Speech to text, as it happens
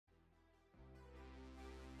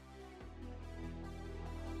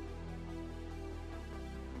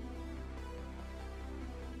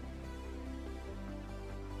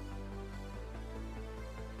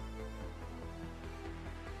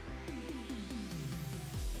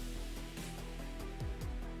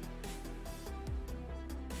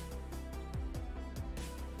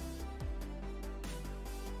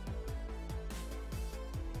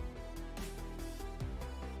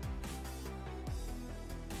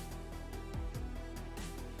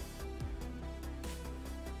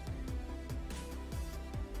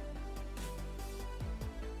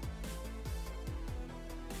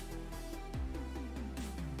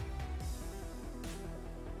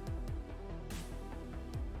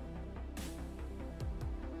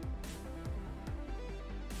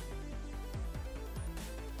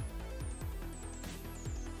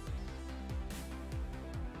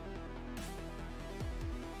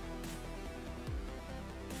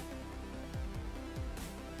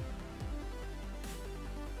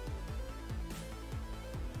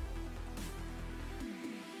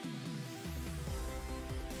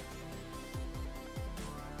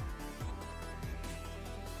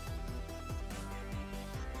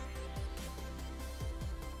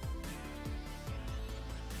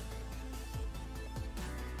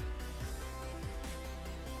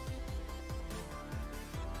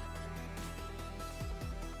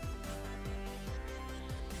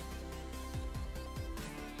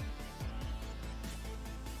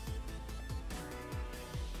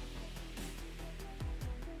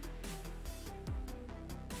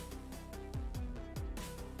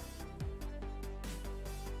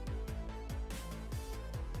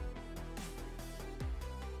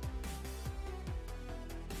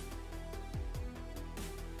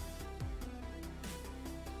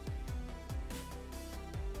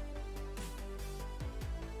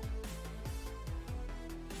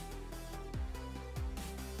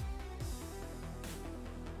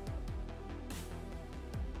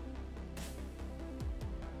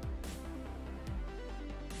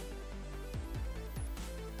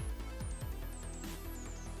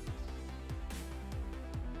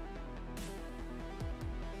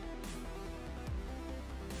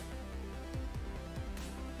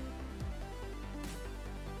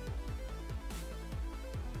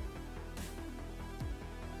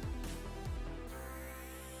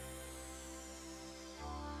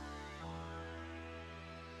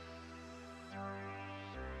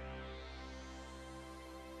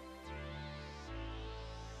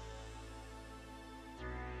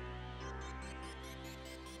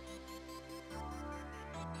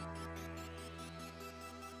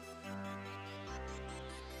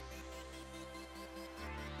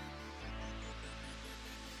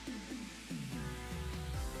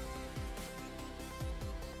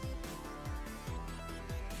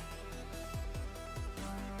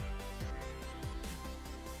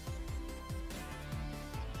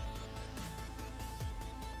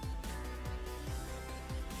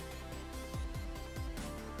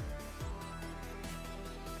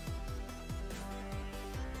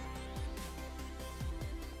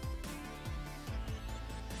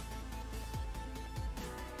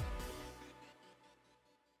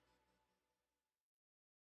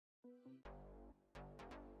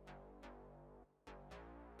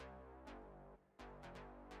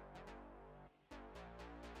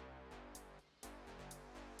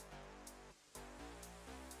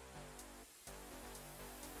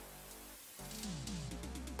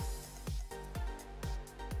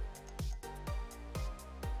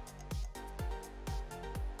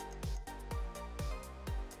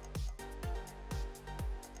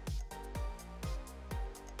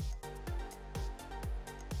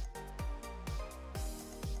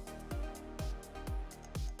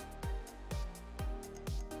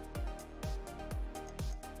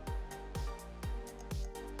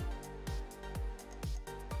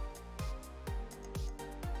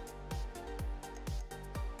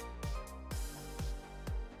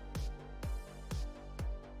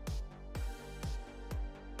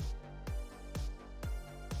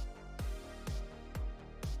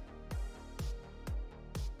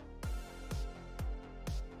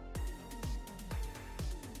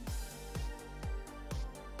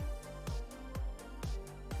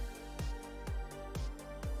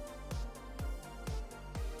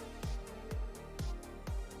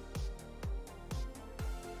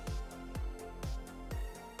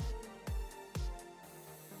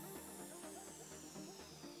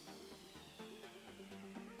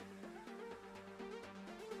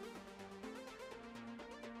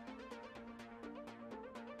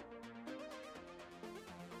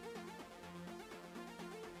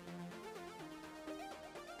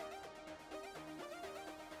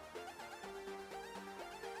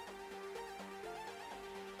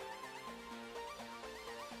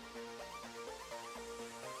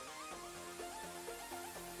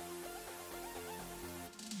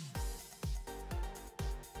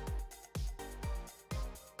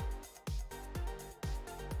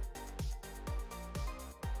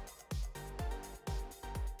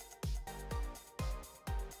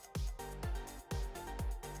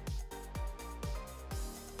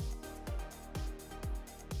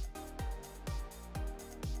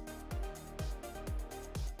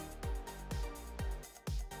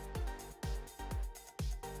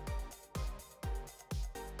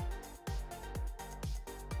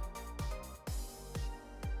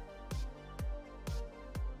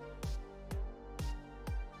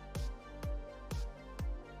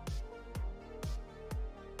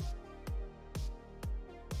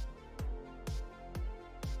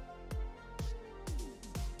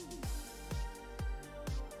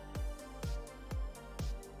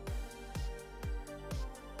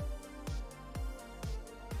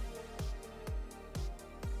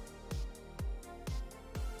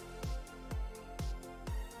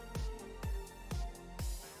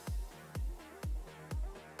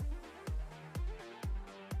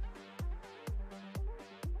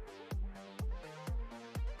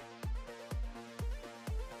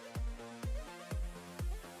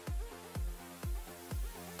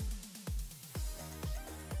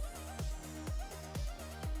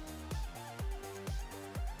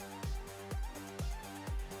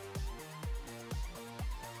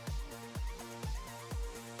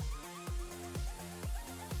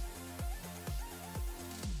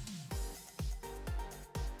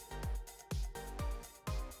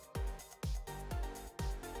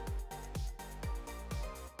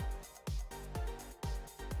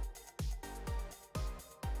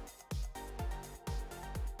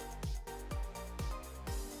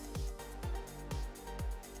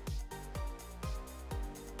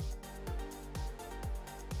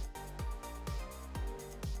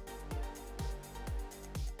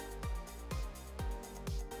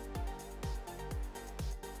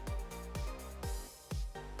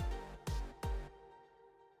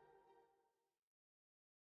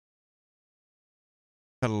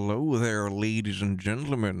Hello there, ladies and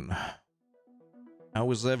gentlemen.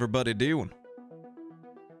 How is everybody doing?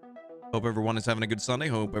 Hope everyone is having a good Sunday.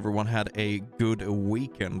 Hope everyone had a good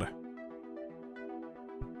weekend.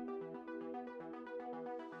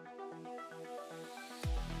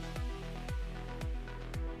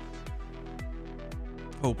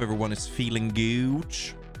 Hope everyone is feeling good.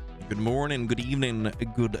 Good morning, good evening,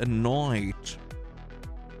 good night.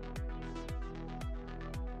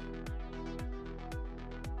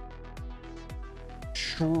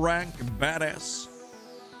 Shrank badass.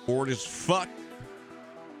 Bored as fuck.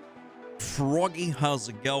 Froggy, how's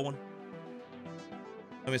it going?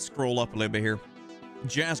 Let me scroll up a little bit here.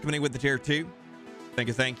 Jazz coming in with the tier 2.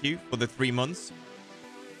 Thank you for the 3 months.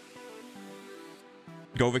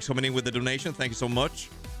 Govix coming in with the donation. Thank you so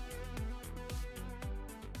much.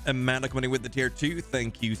 Amanda coming in with the tier 2.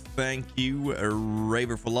 Thank you.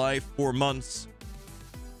 Raver for life, 4 months.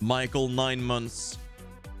 Michael, 9 months.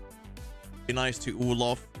 Be nice to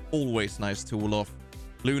Olof. Always nice to Olof.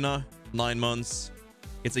 Luna, 9 months.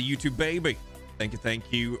 It's a YouTube baby. Thank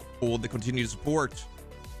you for the continued support.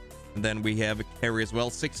 And then we have Carrie as well.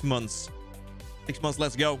 6 months. 6 months,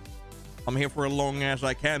 let's go. I'm here for as long as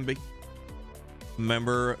I can be.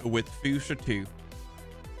 Member with Fuchsia 2.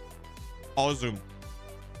 Awesome.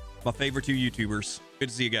 My favorite 2 YouTubers. Good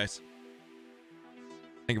to see you guys.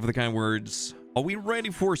 Thank you for the kind words. Are we ready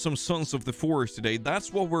for some Sons of the Forest today?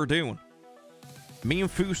 That's what we're doing. Me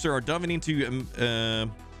and Fuster are diving into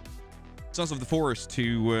Sons of the Forest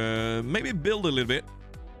to maybe build a little bit.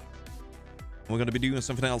 We're going to be doing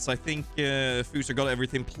something else. I think Fuster got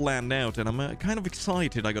everything planned out, and I'm kind of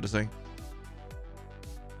excited, I got to say.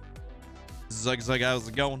 Zug, how's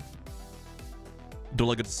it going?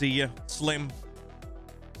 Dula, good to see you. Slim.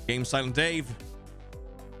 Game Silent Dave.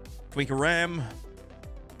 Twinker Ram.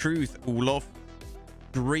 Truth, Olof.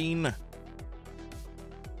 Green.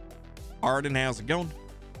 Arden, how's it going?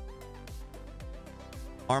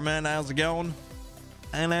 Arman, how's it going?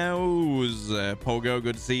 Hello's Pogo,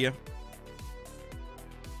 good to see you.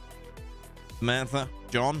 Samantha,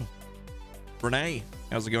 John, Renee,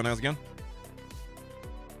 how's it going?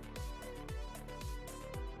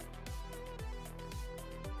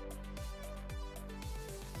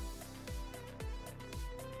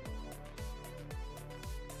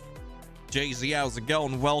 Jay-Z, how's it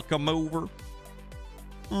going? Welcome over.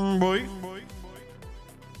 Boy.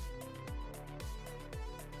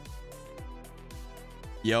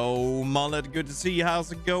 Yo, Mullet, good to see you.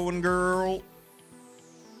 How's it going, girl?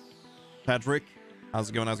 Patrick, how's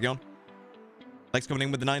it going? Lex coming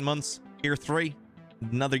in with the 9 months. Tier 3.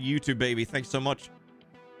 Another YouTube baby. Thanks so much.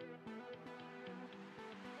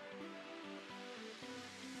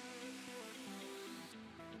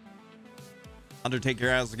 Undertaker,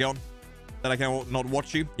 how's it going? That I can not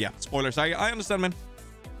watch you. Yeah, spoilers. I understand, man.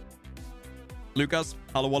 Lucas,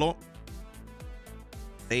 hello.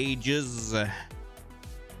 Ages.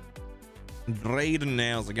 Drayden,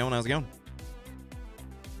 how's it going?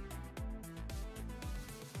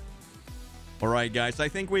 All right, guys. I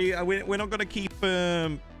think we're not gonna keep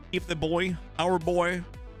the boy, our boy,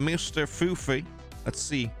 Mr. Foofy. Let's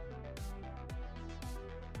see.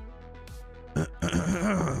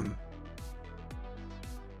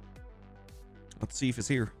 Let's see if it's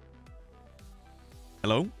here.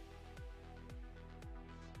 Hello?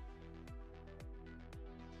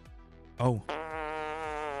 Oh.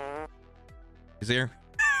 He's here.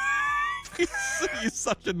 You're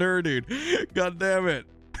such a nerd, dude. God damn it.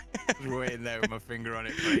 I was waiting there with my finger on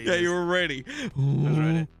it. Please. Yeah, you were ready. I was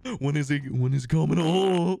ready. When is he coming?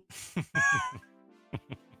 Oh.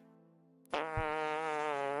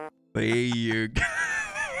 There you go.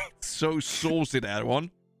 So saucy, that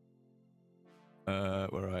one.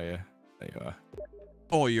 Where are you? There you are.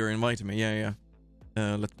 Oh, you're inviting me. Yeah.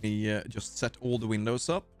 Let me just set all the windows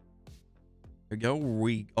up. There we go.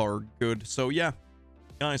 We are good. So yeah,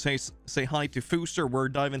 guys, say hi to Fuster. We're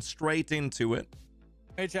diving straight into it.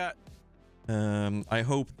 Hey, chat. I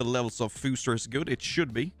hope the levels of Fuster is good. It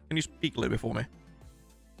should be. Can you speak a little bit for me?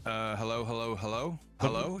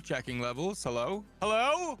 Hello. Checking levels. Hello.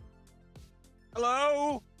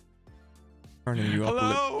 Turning you up a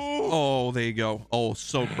little. Oh, there you go. Oh,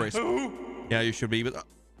 so crisp. Yeah, you should be. But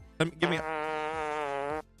give me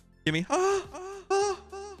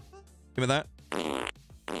that.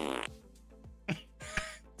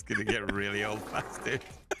 It's gonna get really old fast, dude.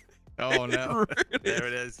 Oh no. There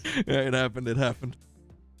it is. Yeah, it happened.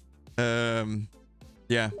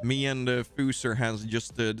 Yeah, me and Fuser has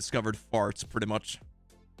just discovered farts pretty much.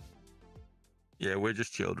 Yeah, we're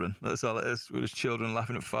just children. That's all it is. We're just children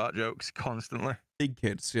laughing at fart jokes constantly. Big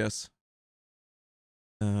kids, yes.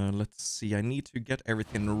 Let's see. I need to get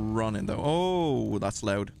everything running though. Oh, that's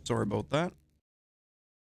loud. Sorry about that.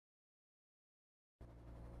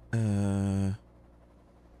 I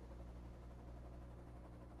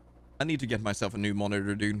need to get myself a new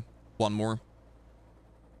monitor, dude. One more.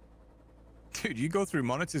 Dude, you go through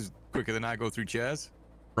monitors quicker than I go through chairs.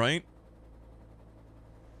 Right?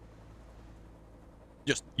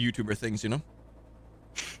 Just YouTuber things, you know?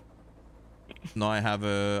 No, I have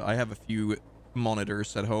a few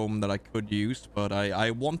monitors at home that I could use, but I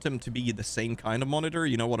want them to be the same kind of monitor,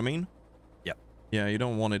 you know what I mean? Yep. Yeah, you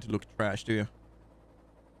don't want it to look trash, do you?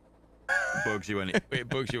 It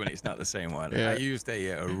bugs you when it's not the same one. Yeah. I used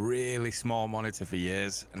a really small monitor for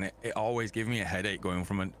years, and it always gave me a headache going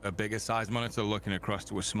from a bigger size monitor looking across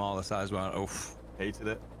to a smaller size one. Oh, hated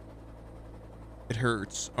it. It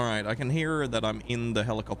hurts. All right, I can hear that I'm in the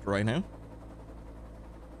helicopter right now.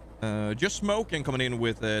 Just Smoking coming in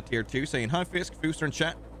with tier 2 saying, hi Fisk, Fooster in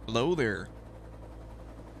chat. Hello there.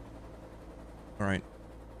 All right.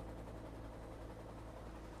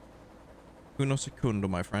 Uno secundo,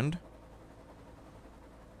 my friend.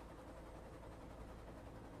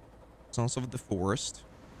 Sons of the Forest.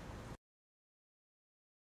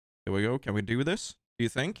 There we go. Can we do this? Do you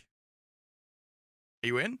think? Are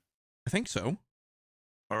you in? I think so.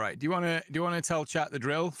 All right. Do you want to tell chat the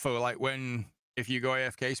drill for like if you go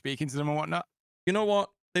AFK speaking to them and whatnot? You know what?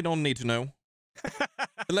 They don't need to know. The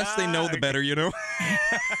less they know, the better, you know?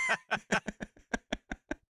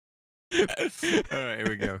 All right, here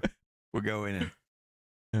we go. We're going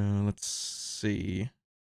in. Let's see.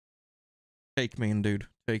 Take me in, dude.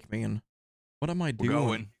 Take me in. What am I doing? We're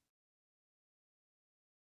going.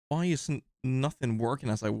 Why isn't nothing working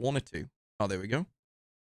as I want it to? Oh, there we go.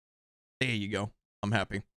 There you go. I'm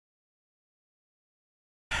happy.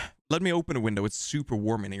 Let me open a window. It's super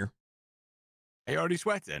warm in here. Are you already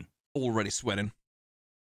sweating? Already sweating.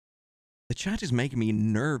 The chat is making me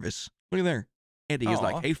nervous. Look at there. Eddie is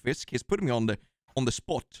like, hey Fisk, he's putting me on the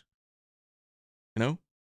spot. You know?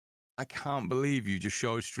 I can't believe you just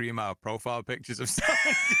showed stream our profile pictures of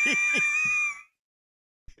 17.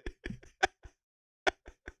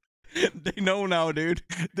 They know now, dude.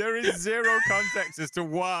 There is zero context as to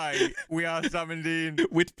why we are 17.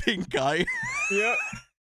 With pink eye. Yep.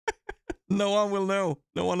 No one will know.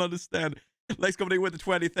 No one understand. Lex coming in with the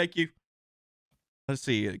 20. Thank you. Let's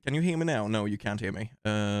see. Can you hear me now? No, you can't hear me.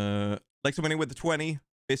 Lex coming in with the 20.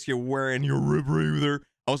 Fisk, you're wearing your rebreather.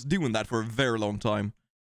 I was doing that for a very long time.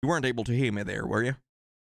 You weren't able to hear me there, were you?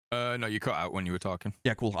 No, you cut out when you were talking.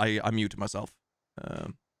 Yeah, cool. I muted myself.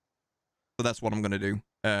 So that's what I'm gonna do.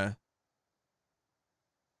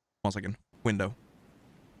 1 second. Window.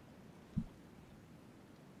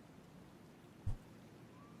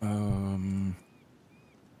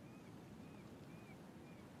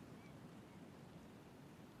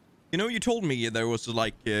 You know, you told me there was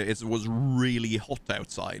like it was really hot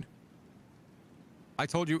outside. I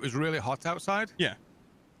told you it was really hot outside? Yeah.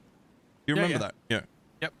 You remember that? Yeah.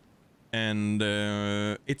 Yep. And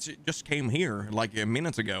it just came here like a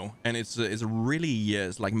minute ago, and it's really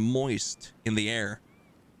it's like moist in the air.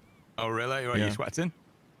 Oh really? Are you sweating?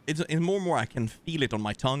 It's more and more. I can feel it on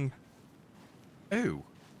my tongue. Ooh.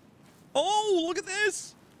 Oh, look at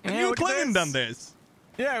this! Have you and Clement done this?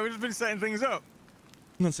 Yeah, we've just been setting things up.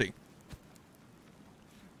 Let's see.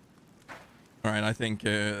 All right, I think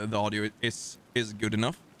the audio is good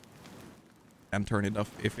enough. Can turn it up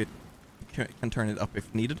if it can turn it up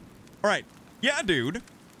if needed. All right, yeah, dude.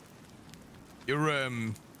 You're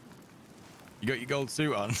you got your gold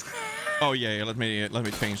suit on. Oh yeah, let me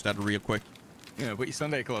change that real quick. Yeah, put your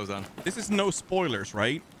Sunday clothes on. This is no spoilers,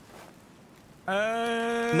 right?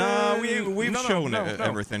 No, we've shown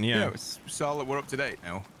everything. Yeah, it's solid. We're up to date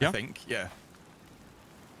now. Yeah? I think. Yeah.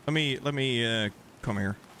 Let me come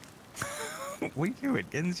here. What are you doing?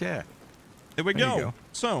 Get in the chair. There we go.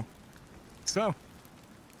 So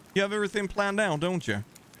you have everything planned out, don't you?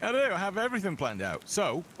 I do. I have everything planned out.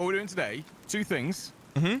 So what we're doing today, 2 things.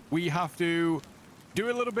 Mm-hmm. We have to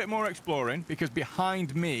do a little bit more exploring because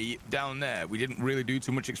behind me down there, we didn't really do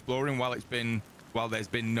too much exploring while there's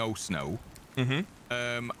been no snow. Mm-hmm.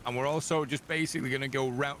 And we're also just basically going to go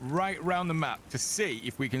right around the map to see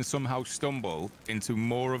if we can somehow stumble into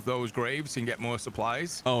more of those graves and get more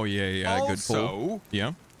supplies. Oh, yeah. Also, good pull.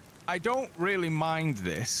 Yeah. I don't really mind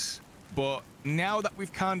this, but now that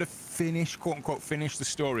we've kind of finished, quote-unquote, finished the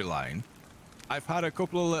storyline, I've had a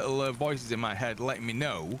couple of little voices in my head letting me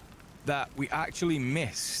know that we actually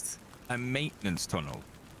missed a maintenance tunnel.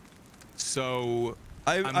 So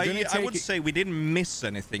I would say we didn't miss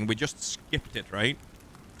anything. We just skipped it, right?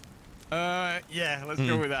 Yeah, let's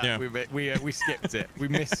go with that. Yeah. We skipped it.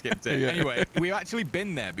 We skipped it. Yeah. Anyway, we've actually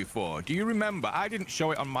been there before. Do you remember? I didn't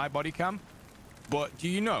show it on my body cam, but do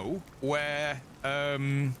you know where?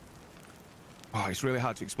 Oh, it's really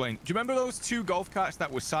hard to explain. Do you remember those two golf carts that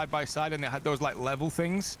were side by side and they had those like level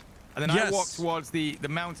things? And then I walked towards the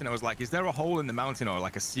mountain. I was like, is there a hole in the mountain or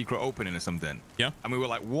like a secret opening or something? Yeah. And we were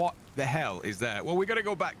like, what the hell is there? Well, we got to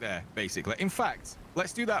go back there, basically. In fact,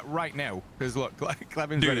 let's do that right now. Because look,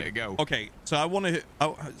 Clevin's ready to go. Okay, so I want to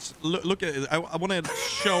look at it. I want to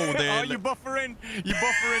show the. Oh, you're buffering. You're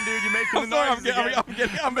buffering, dude. You're making the noise.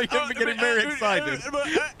 I'm getting very excited.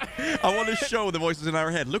 I want to show the voices in our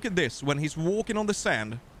head. Look at this. When he's walking on the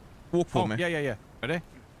sand. Walk for me. Yeah. Ready?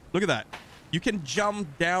 Look at that. You can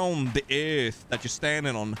jump down the earth that you're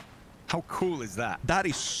standing on. How cool is that? That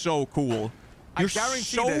is so cool. You're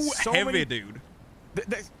so heavy, dude.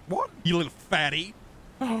 What? You little fatty.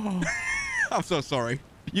 I'm so sorry.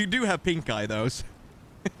 You do have pink eye, though.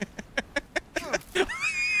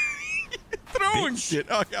 Throwing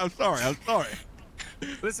shit. Okay, I'm sorry.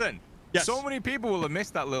 Listen. Yes. So many people will have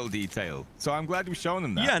missed that little detail. So I'm glad we've shown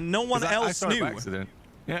them that. Yeah, no one else knew. Accident.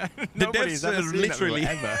 Yeah, The nobody's devs ever seen literally.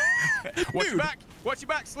 that ever. Watch your back. Watch your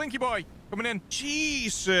back, Slinky boy. Coming in.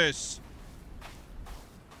 Jesus.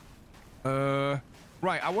 Right,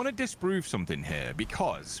 I want to disprove something here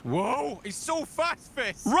because... Whoa, he's so fast,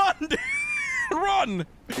 Fisk. Run, dude. Run.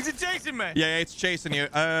 Is it chasing me? Yeah, it's chasing you.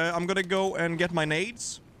 I'm gonna go and get my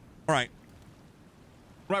nades. All right.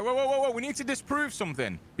 Right, whoa. We need to disprove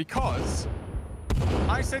something because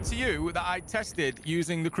I said to you that I tested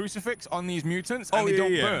using the crucifix on these mutants and they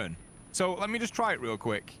don't burn. So let me just try it real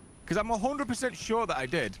quick because I'm 100% sure that I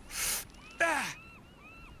did.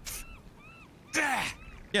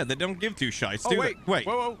 Yeah, they don't give two shites. Oh, wait. Wait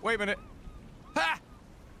a minute. Ha!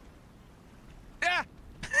 Yeah.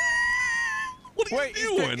 What are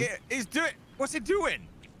you doing? He's doing. What's it doing?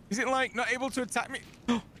 Is it like not able to attack me?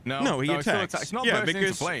 No, he attacks. It's not bursting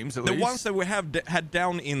into flames. At least. The ones that we have had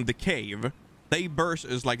down in the cave, they burst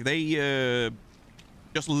as like they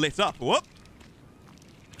just lit up. Whoop!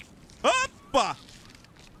 Up!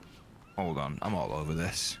 Hold on, I'm all over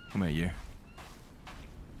this. Come here, you.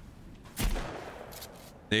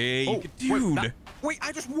 Dude. Wait,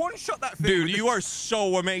 I just one-shot that thing. Dude, you are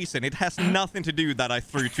so amazing. It has nothing to do that I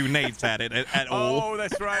threw two nades at it at all. Oh,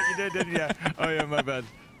 that's right, you did, didn't you? Oh yeah, my bad.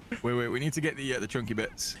 Wait, we need to get the chunky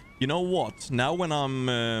bits. You know what? Now when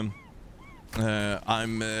I'm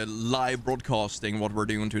live broadcasting what we're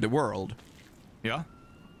doing to the world. Yeah.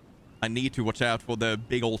 I need to watch out for the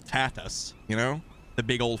big old tatas, you know? The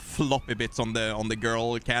big old floppy bits on the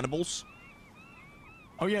girl cannibals.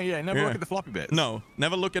 Oh yeah. Never look at the floppy bits. No,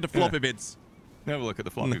 never look at the floppy bits. Never look at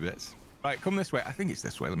the floppy bits. Right, come this way. I think it's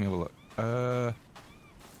this way. Let me have a look.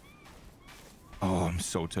 Oh, I'm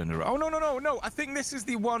so turned around. Oh, no. I think this is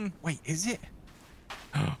the one. Wait, is it?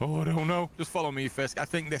 Oh, I don't know. Just follow me, Fisk. I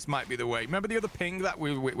think this might be the way. Remember the other ping that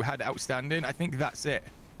we had outstanding? I think that's it.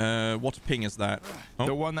 What ping is that? Oh.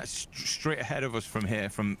 The one that's straight ahead of us from here,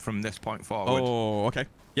 from this point forward. Oh, okay.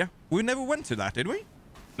 Yeah, we never went to that, did we?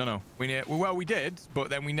 No. We did, but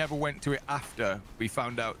then we never went to it after we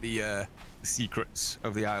found out the secrets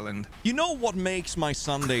of the island. You know what makes my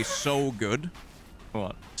Sunday so good?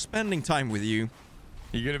 What? Spending time with you.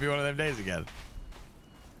 You're gonna be one of them days again.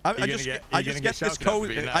 I just get this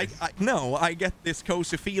cozy. No, I get this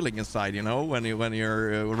cozy feeling inside, you know, when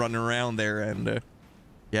you're running around there and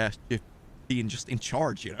yeah, just being just in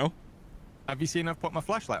charge, you know. Have you seen I've put my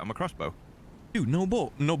flashlight on my crossbow? Dude, no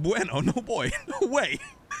bueno, no boy, no way.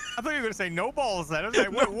 I thought you were gonna say no balls then. I was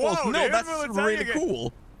like, whoa, no, that's really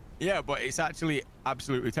cool. Yeah, but it's actually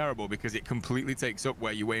absolutely terrible because it completely takes up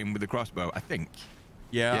where you aim with the crossbow, I think.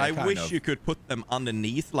 Yeah, I wish you could put them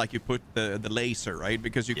underneath like you put the laser, right?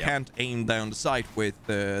 Because you can't aim down the sight with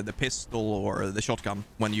the pistol or the shotgun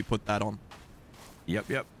when you put that on.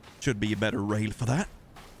 Yep. Should be a better rail for that.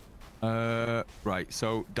 Right,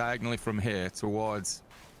 so diagonally from here towards,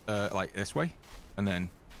 like this way, and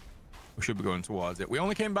then we should be going towards it. We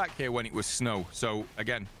only came back here when it was snow, so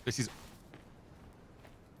again, this is...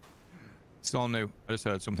 It's all new. I just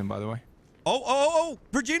heard something, by the way. Oh!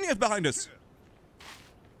 Virginia's behind us!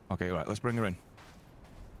 Okay, right, let's bring her in.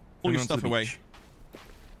 Pull your stuff away.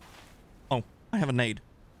 Oh, I have a nade.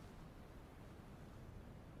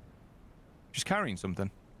 She's carrying something.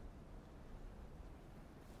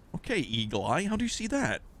 Okay, Eagle Eye, how do you see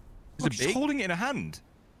that? Is it big? She's holding it in her hand.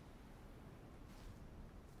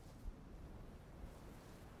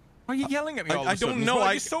 Why are you yelling at me all of a sudden? I don't know.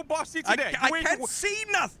 You're so bossy today. I can't see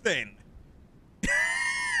nothing.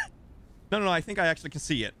 No, I think I actually can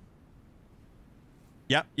see it.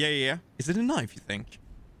 Yeah. Is it a knife, you think?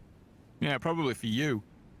 Yeah, probably for you.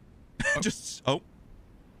 Just... Oh.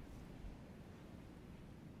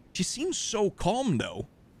 She seems so calm, though.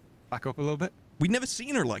 Back up a little bit. We've never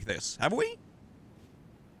seen her like this, have we?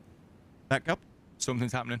 Back up.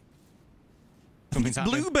 Something's happening. It's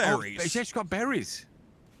blueberries. Oh, she's got berries.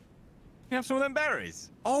 You have some of them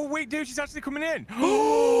berries? Oh, wait, dude, she's actually coming in.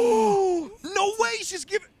 Oh, no way, she's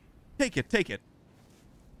giving... Take it, take it.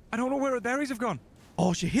 I don't know where her berries have gone.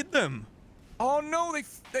 Oh, she hit them. Oh, no,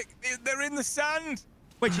 they're in the sand.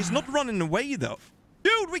 Wait, she's not running away, though.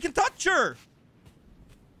 Dude, we can touch her.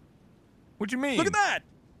 What do you mean? Look at that.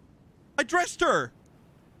 I dressed her.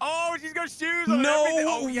 Oh, she's got shoes on. No and everything.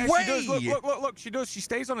 Oh, yeah, way. she does. Look. She does. She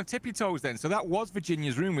stays on her tippy toes then. So that was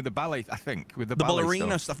Virginia's room with the ballet, I think, with the ballet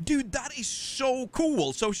ballerina stuff. Dude, that is so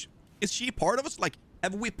cool. So is she part of us? Like,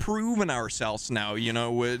 have we proven ourselves now, you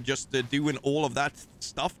know, just doing all of that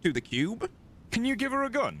stuff to the cube? Can you give her a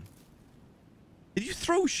gun? Did you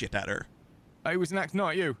throw shit at her? It was an accident.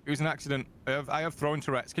 Not you. It was an accident. I have thrown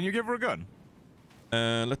Tourette's. Can you give her a gun?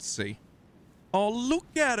 Let's see. Oh,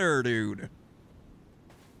 look at her, dude.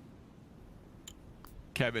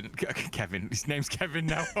 Kevin. His name's Kevin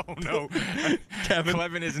now. Oh, no. Kevin.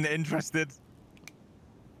 Kevin isn't interested.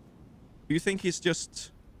 Do you think he's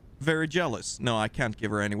just very jealous? No, I can't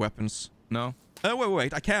give her any weapons. No. Oh,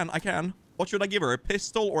 wait. I can. What should I give her? A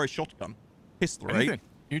pistol or a shotgun? Pistol, right? Anything.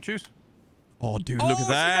 You choose. Oh, dude, look at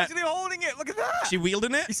that. She's actually holding it. Look at that. She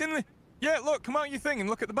wielding it? It's in the... Yeah, look. Come out your thing and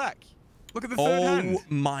look at the back. Look at the third hand. Oh,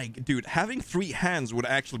 my... Dude, having 3 hands would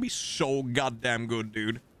actually be so goddamn good,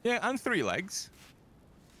 dude. Yeah, and 3 legs.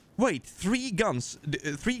 Wait, 3 guns?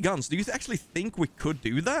 3 guns? Do you actually think we could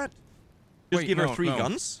do that? Just give her 3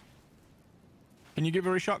 guns? Can you give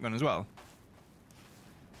her a shotgun as well?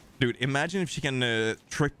 Dude, imagine if she can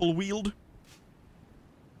triple wield.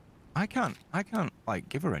 I can't, like,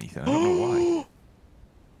 give her anything. I don't know why.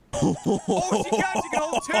 Oh, she can! She can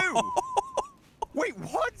hold 2! Wait,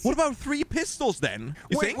 what? What about 3 pistols, then?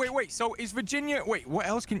 Wait. So is Virginia... Wait, what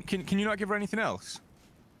else? Can you not give her anything else?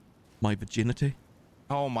 My virginity?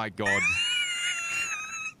 Oh, my God.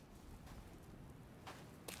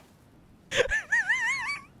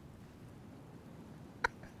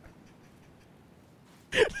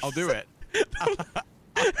 I'll do it.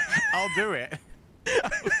 I'll do it.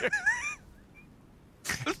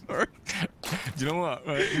 Sorry. Do you know what?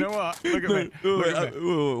 You know what? Look at me. Look at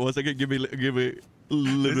me. 1 second. Give me a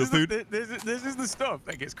little food. This is the stuff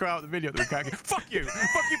that gets crowd out the video that we can't keep. Fuck you!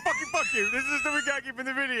 Fuck you! This is the stuff we can't keep in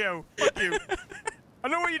the video. Fuck you! I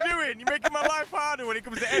know what you're doing. You're making my life harder when it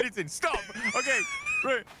comes to editing. Stop. Okay.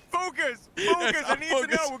 Right. Focus. Yes, I need to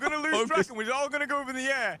know. We're gonna lose track and we're all gonna go up in the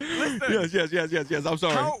air. Listen. Yes. I'm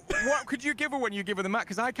sorry. What could you give her when you give her the map?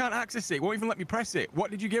 Because I can't access it. It won't even let me press it. What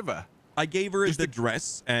did you give her? I gave her the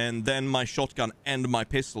dress and then my shotgun and my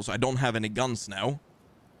pistol, so I don't have any guns now.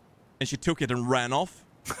 And she took it and ran off.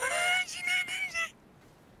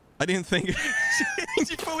 I didn't think...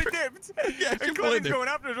 she fully dipped. Yeah, she and fully Clevin's dipped. going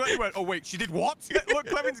after us. He went, oh, wait, she did what? Look,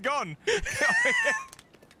 Clevin's gone.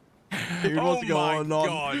 Dude, what's going on?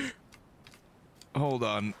 God. Hold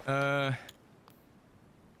on. All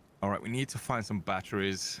right, we need to find some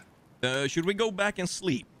batteries. Should we go back and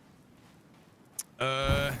sleep?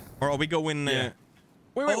 Or are we going... Yeah.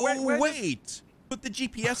 Wait. Put the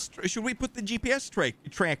GPS... Should we put the GPS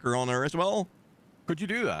tracker on her as well? Could you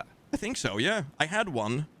do that? I think so, yeah. I had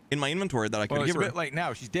one in my inventory that I could give her. It's a bit late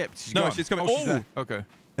now. She's dipped. She's no, gone. she's coming. She's there. Okay.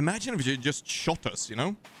 Imagine if she just shot us, you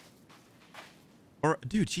know? Or,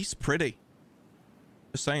 dude, she's pretty.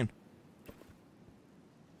 Just saying.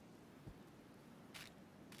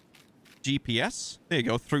 GPS? There you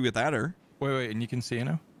go. Threw it at her. Wait, and you can see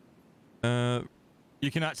her now?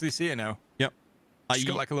 You can actually see her now. Yep. She's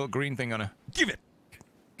got like a little green thing on her. Give it!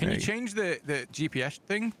 Can you change the GPS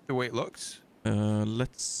thing, the way it looks?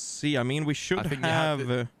 Let's see. I mean, we should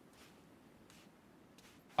have...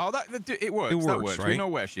 Oh, it works. It works, right? We know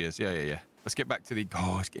where she is. Yeah. Let's get back to the...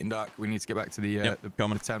 Oh, it's getting dark. We need to get back to the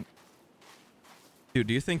tent. Dude,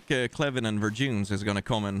 do you think Clevin and Virgins is gonna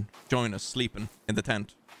come and join us sleeping in the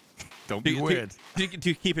tent? Don't be weird.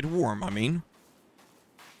 To keep it warm, I mean.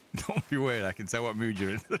 Don't be weird. I can tell what mood you're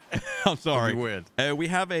in. I'm sorry. Don't be weird. We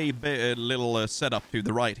have a little setup to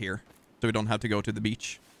the right here, so we don't have to go to the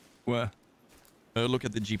beach. Where? Look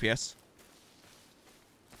at the GPS.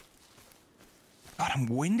 God, I'm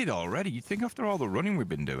winded already. You'd think after all the running we've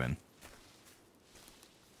been doing.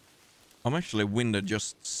 I'm actually winded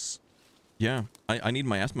just... Yeah, I need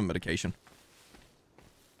my asthma medication.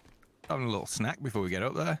 Having a little snack before we get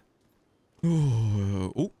up there.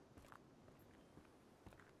 Oh.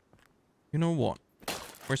 You know what?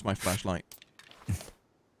 Where's my flashlight?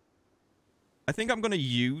 I think I'm gonna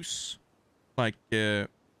use like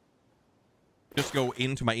just go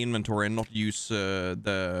into my inventory and not use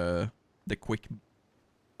the quick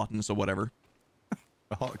buttons or whatever.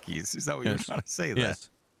 The hotkeys. Is that what you're trying to say there? Yes.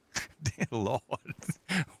 Dear Lord.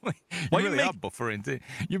 You Why really you are buffering today.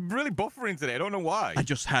 You're really buffering today. I don't know why. I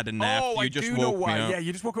just had a nap. Oh, You just do woke know me why. up. Yeah,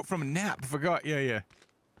 you just woke up from a nap. I forgot. Yeah, yeah.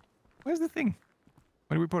 Where's the thing?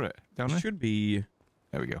 Where do we put it? Down there? Should be.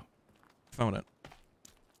 There we go. Found it.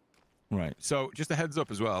 Right. So just a heads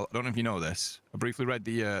up as well. I don't know if you know this. I briefly read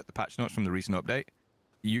the patch notes from the recent update.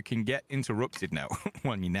 You can get interrupted now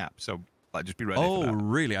when you nap. So like, just be ready for that. Oh,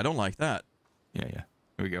 really? I don't like that. Yeah, yeah.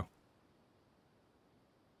 Here we go.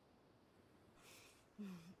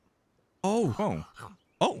 Oh. Oh.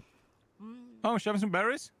 Oh. Oh, she having some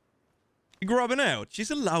berries? Grubbing out.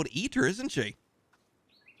 She's a loud eater, isn't she?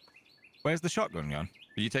 Where's the shotgun, Jan?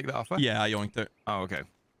 Did you take that off her? Yeah, I yoinked it. Oh, okay.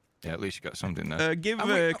 Yeah, at least you got something there. Give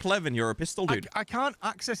wait, Clevin your pistol, dude. I can't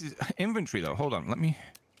access his inventory, though. Hold on. Let me...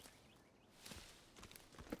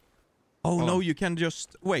 Oh, Hold no, on. you can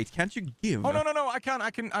just... Wait, can't you give? Oh, no, no, no. I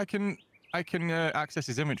can access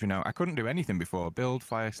his inventory now. I couldn't do anything before. Build,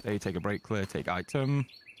 fire, stay, take a break, clear, take item.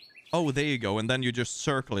 Oh, there you go. And then you just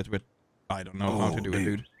circle it with... I don't know how to do it,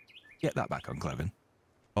 dude. Get that back on, Clevin.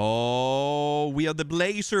 Oh, we are the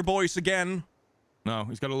Blazer boys again. No,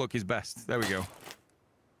 he's got to look his best. There we go.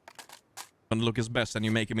 And look his best and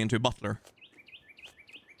you make him into a butler.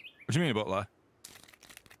 What do you mean, butler?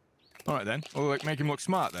 All right, then. Well, like, make him look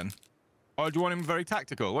smart, then. Or do you want him very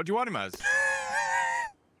tactical? What do you want him as?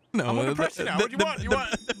 No, I'm under pressure now. What do you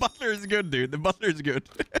want? The butler is good, dude. The butler is good.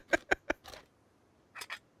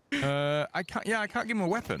 I can't give him a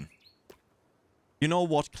weapon. You know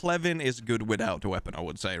what? Clevin is good without a weapon, I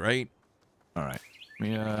would say, right? All right. Let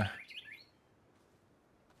me, let's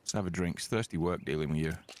have a drink. It's thirsty work dealing with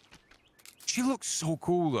you. She looks so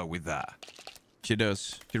cool, though, with that. She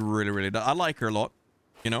does. She really, really does. I like her a lot,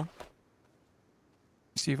 you know?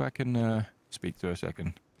 See if I can speak to her a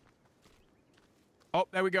second. Oh,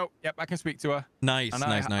 there we go. Yep, I can speak to her. Nice, And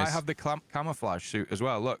nice. I have the camouflage suit as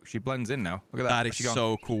well. Look, she blends in now. Look at that. That is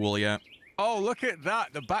so cool, yeah. Oh, look at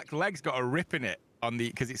that. The back leg's got a rip in it on the...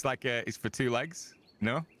 Because it's like, it's for 2 legs.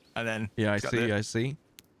 No? And then... Yeah, I see.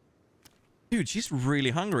 Dude, she's really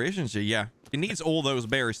hungry, isn't she? Yeah. She needs all those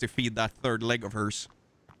berries to feed that 3rd leg of hers.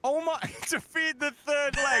 Oh my... To feed the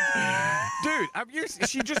 3rd leg. Dude, have you...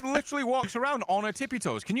 She just literally walks around on her tippy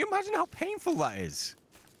toes. Can you imagine how painful that is?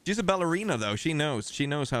 She's a ballerina, though. She knows. She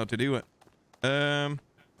knows how to do it.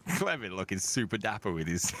 Clevin looking super dapper with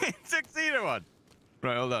his tuxedo on.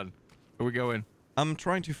 Right, hold on. Where we going? I'm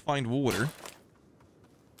trying to find water.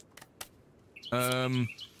 We're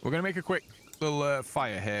gonna make a quick little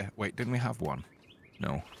fire here. Wait, didn't we have one?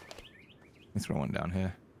 No. Let me throw one down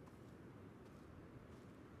here.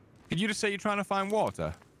 Did you just say you're trying to find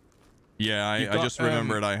water? Yeah, I just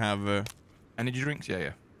remembered I have... Energy drinks? Yeah,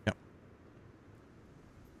 yeah.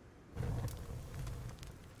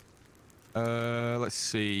 Let's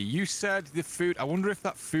see. You said the food... I wonder if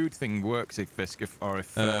that food thing works, if Fisk, or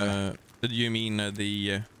if... Did you mean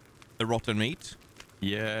the rotten meat?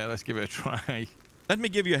 Yeah, let's give it a try. Let me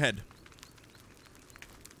give you a head.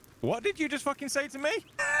 What did you just fucking say to me?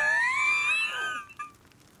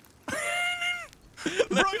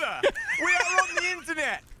 Brother, we are on the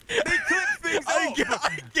internet. They clip things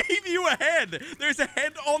I gave you a head. There's a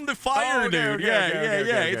head on the fire, dude. Yeah.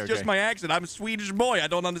 It's just my accent. I'm a Swedish boy. I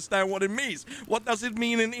don't understand what it means. What does it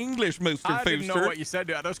mean in English, Mr. I didn't know Fooster? what you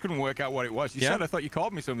said. I just couldn't work out what it was. You said I thought you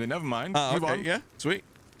called me something. Never mind. Move okay, on. yeah. Sweet.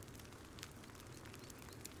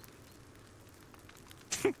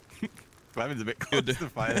 Clevin's a bit close to the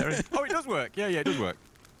fire there. Oh, it does work. Yeah, it does work.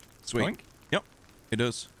 Sweet. Boink. Yep, it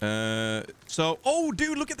does. Oh,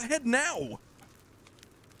 dude, look at the head now.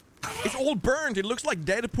 It's all burnt. It looks like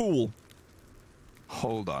Deadpool.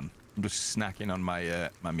 Hold on. I'm just snacking on my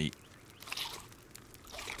my meat.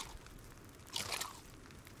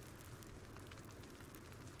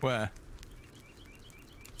 Where?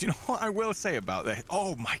 Do you know what I will say about that?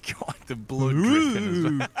 Oh my god, the blood dripping as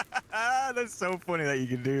well. That's so funny that you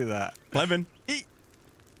can do that. Clevin. Eat.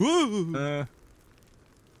 Woo.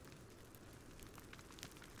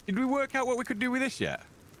 Did we work out what we could do with this yet?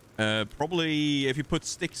 Probably if you put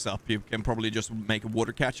sticks up, you can probably just make a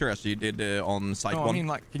water catcher as you did on site 1. I mean,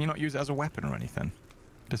 like, can you not use it as a weapon or anything?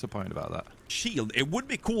 Disappointed about that. Shield. It would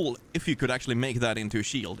be cool if you could actually make that into a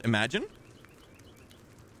shield. Imagine.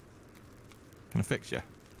 Can I fix you?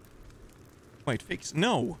 Wait, fix?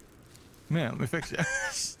 No. Yeah, let me fix you.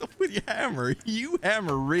 Stop with your hammer. You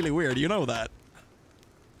hammer really weird. You know that.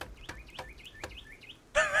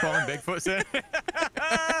 Calling Bigfoots in.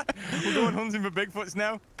 We're going hunting for Bigfoots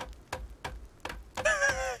now.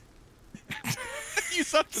 You're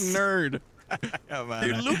such a nerd. Oh, man.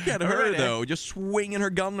 Dude, look at her, though. Just swinging her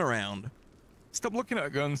gun around. Stop looking at her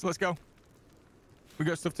guns. Let's go. We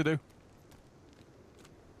got stuff to do.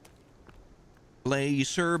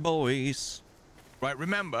 Laser boys. Right,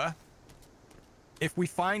 remember, if we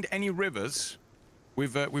find any rivers,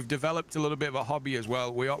 we've developed a little bit of a hobby as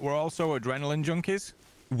well. We're also adrenaline junkies.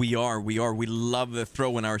 We are. We love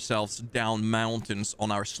throwing ourselves down mountains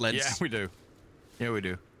on our sleds. Yeah, we do. Yeah, we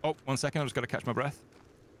do. Oh, 1 second. I've just got to catch my breath.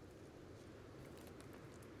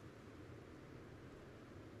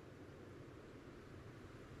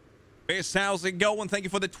 Fisk, how's it going? Thank you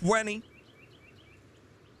for the 20.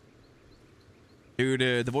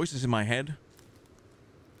 Dude, the voice is in my head.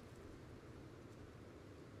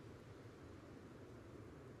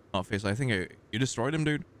 Oh, Fisk, I think you destroyed him,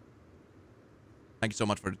 dude. Thank you so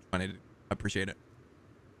much for the 20. I appreciate it.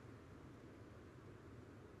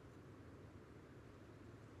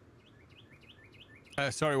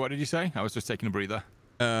 Sorry, what did you say? I was just taking a breather.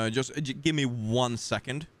 Just give me 1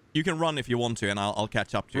 second. You can run if you want to, and I'll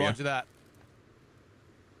catch up to you. Roger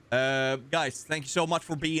that. Guys, thank you so much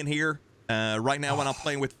for being here. Right now, when I'm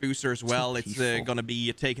playing with Fooster as well, it's gonna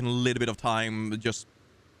be taking a little bit of time. Just,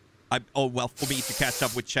 for me to catch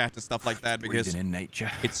up with chat and stuff like that, because in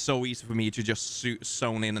nature. It's so easy for me to just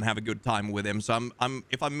zone in and have a good time with him. So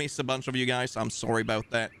if I miss a bunch of you guys, I'm sorry about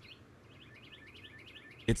that.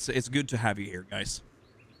 It's good to have you here, guys.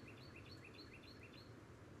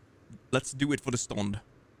 Let's do it for the stond.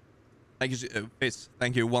 Thank you, Fisk.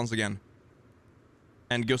 Thank you once again.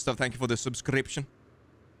 And Gustav, thank you for the subscription.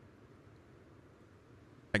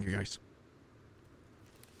 Thank you, guys.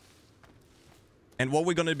 And what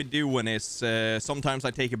we're gonna be doing is sometimes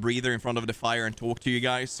I take a breather in front of the fire and talk to you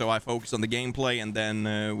guys, so I focus on the gameplay, and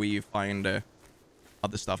then we find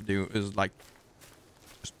other stuff to do. Is like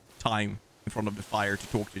just time in front of the fire to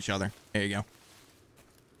talk to each other. There you go.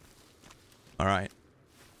 All right.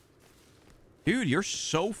 Dude, you're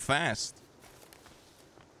so fast.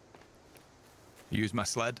 Use my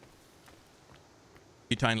sled.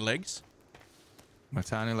 You tiny legs. My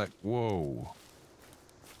tiny leg. Whoa.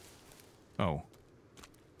 Oh.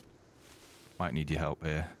 Might need your help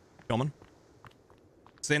here. Coming.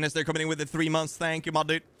 Sinus, they're coming in with the 3 months. Thank you, my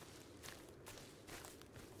dude.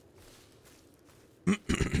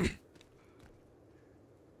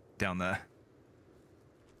 Down there.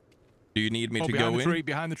 Do you need me to go in? Behind the tree,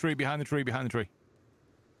 behind the tree, behind the tree, behind the tree.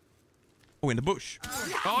 Oh, in the bush.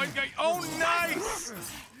 Oh, nice!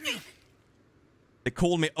 They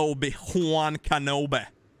call me Obi-Wan Kenobi.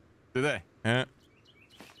 Do they? Yeah.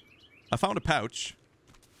 I found a pouch.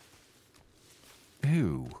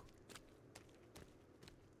 Ew.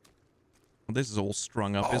 Well, this is all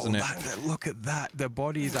strung up, isn't it? Look at that. The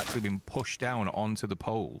body has actually been pushed down onto the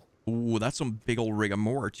pole. Ooh, that's some big old rigor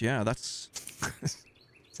mort. Yeah, that's...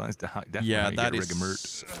 Definitely yeah, that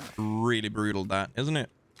is really brutal, that, isn't it?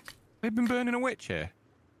 They've been burning a witch here.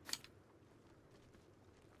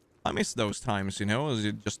 I miss those times, you know, as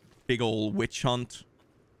you just big old witch hunt,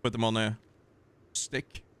 put them on a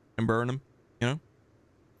stick and burn them, you know?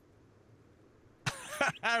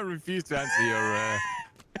 I refuse to answer your...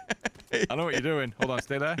 I know what you're doing. Hold on,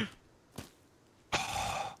 stay there.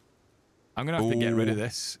 I'm going to have to get rid of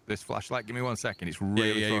this flashlight. Give me 1 second. It's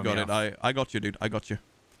really Yeah, you got it. I got you, dude. I got you.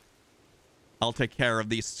 I'll take care of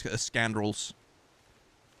these scoundrels.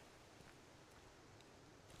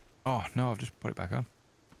 Oh, no, I've just put it back on.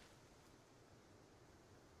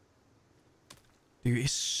 Dude,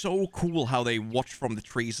 it's so cool how they watch from the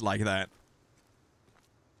trees like that.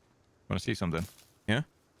 Want to see something? Yeah?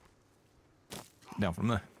 Down from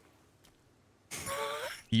there.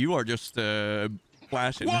 You are just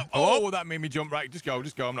flashing. Whoa! Oh, that made me jump. Right, just go.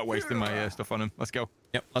 I'm not wasting my stuff on him. Let's go.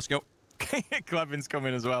 Yep, let's go. Clevin's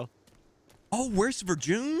coming as well. Oh, where's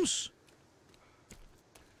Virgins?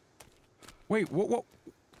 Wait,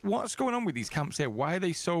 what's going on with these camps here? Why are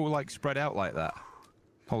they so, like, spread out like that?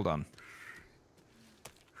 Hold on.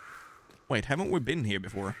 Wait, haven't we been here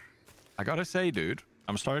before? I gotta say, dude,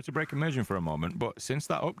 I'm sorry to break immersion for a moment, but since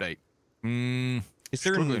that update, Is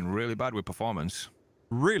there struggling really bad with performance.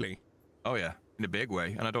 Really? Oh, yeah, in a big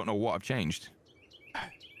way, and I don't know what I've changed.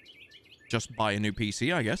 Just buy a new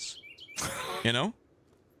PC, I guess. You know?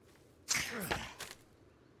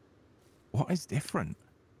 What is different?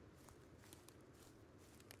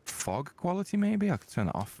 Fog quality, maybe? I could turn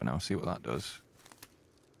that off for now, see what that does.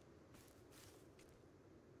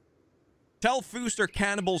 Tell Fooster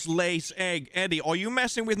cannibals lays egg. Eddie, are you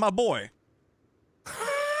messing with my boy? I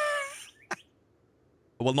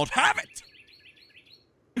will not have it!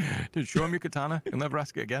 Dude, show him your katana. He'll never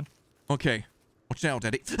ask it again. Okay. Watch out,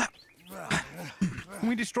 Eddie. Can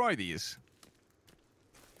we destroy these?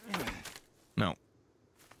 No.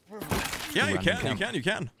 Yeah, you can.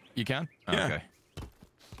 You can? Yeah. Okay.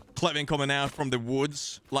 Clevin coming out from the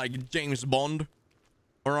woods like James Bond.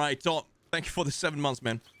 All right, Tom. Thank you for the 7 months,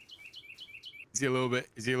 man. Is he a little bit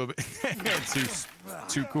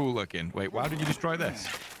too cool looking? Wait, why did you destroy this?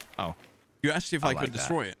 Oh. You asked if I could like that.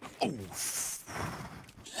 destroy it. Oh.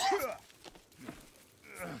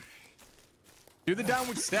 Do the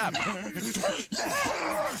downward stab.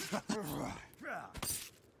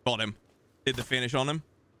 Got him. Did the finish on him.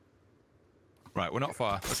 Right, we're not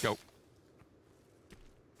far. Let's go.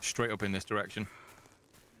 Straight up in this direction.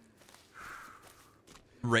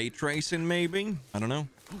 Ray tracing, maybe? I don't know.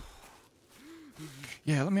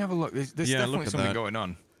 Yeah, let me have a look. There's Yeah, definitely look at something that. going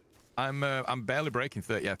on. I'm barely breaking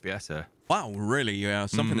 30 FPS here. Wow, really? Yeah,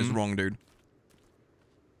 something is wrong, dude.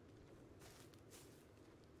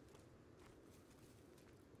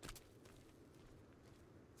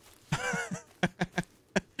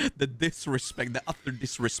 The disrespect, the utter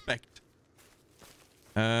disrespect.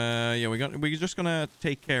 Yeah, we're just gonna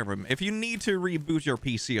take care of him. If you need to reboot your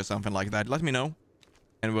PC or something like that, let me know,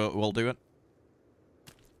 and we'll do it.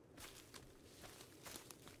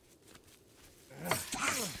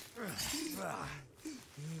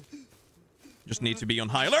 Just need to be on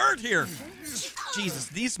high alert here. Jesus,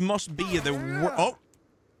 these must be the oh.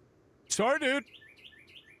 Sorry, dude.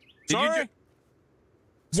 Did Sorry. you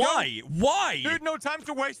Why? Why? Dude, no time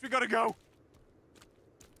to waste. We gotta go.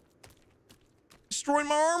 Destroying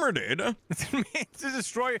my armor, dude. To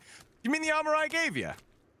destroy. You mean the armor I gave you?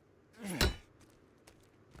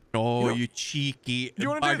 Oh, you cheeky You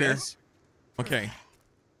want to bugger. do this? Okay.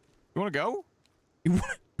 You want to go? You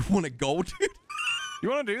want to go, dude? You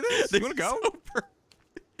want to do this? You want to go?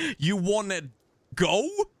 You want to go?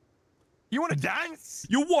 You want to dance?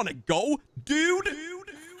 You want to go, dude?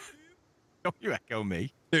 Don't you echo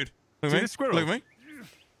me. Dude, look See at me. the squirrel? Look at me.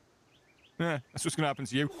 Yeah, that's what's going to happen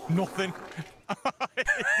to you. Nothing.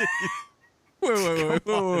 Wait.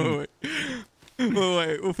 Oh,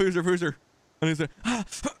 Foozer. And he's like,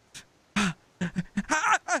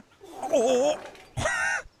 oh.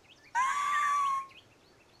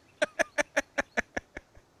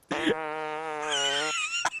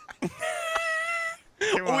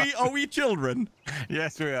 Are we children?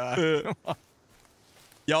 Yes, we are.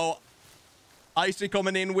 Yo, Icy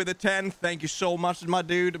coming in with a 10. Thank you so much, my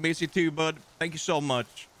dude. Miss you too, bud. Thank you so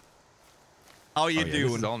much. How are you doing?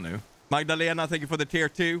 This is all new. Magdalena, thank you for the tier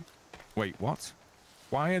 2. Wait, what?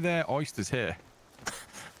 Why are there oysters here?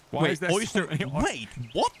 Why Wait, is there oyster? so many Wait,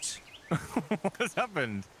 what? What has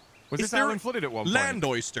happened? Was Is this there island flooded at one point? land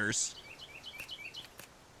oysters?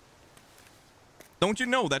 Don't you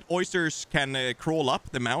know that oysters can crawl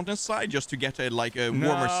up the mountainside just to get a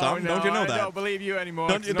warmer sun? No, Don't you know that? I don't believe you anymore.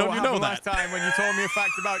 Don't you what know happened that? Last time when you told me a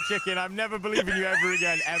fact about chicken, I'm never believing you ever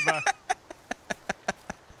again, ever.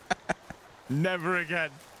 Never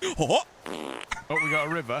again. Oh, Oh, we got a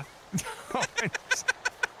river.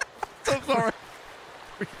 so sorry.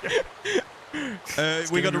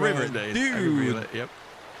 We got a river, dude. Yep.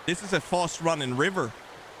 This is a fast-running river.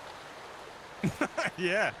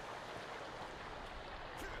 Yeah.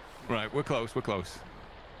 Right, we're close. We're close.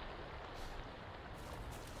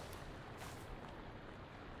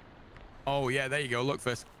 Oh yeah, there you go. Look,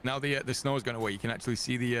 Fisk. Now the snow's gone away. You can actually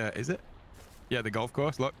see the. Is it? Yeah, the golf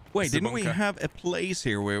course. Look. Wait, It's the didn't we bunker. have a place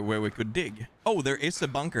here where we could dig? Oh, there is a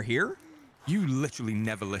bunker here? You literally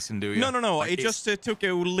never listen, do you? No. Like, It just took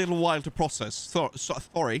a little while to process.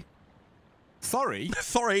 Sorry. Sorry.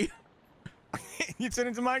 Sorry. You turn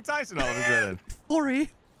into Mike Tyson all of a sudden. Sorry.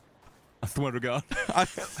 I swear to God. I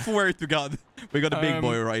swear to God. We got a big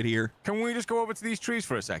boy right here. Can we just go over to these trees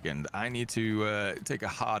for a second? I need to take a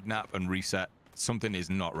hard nap and reset. Something is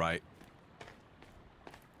not right.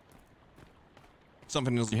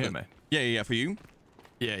 Something is... You hear me? Yeah, for you?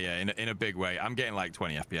 Yeah, in a big way. I'm getting like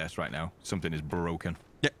 20 FPS right now. Something is broken.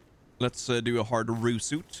 Yeah. Let's do a hard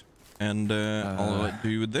suit. And I'll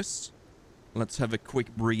do this. Let's have a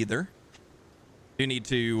quick breather. Do you need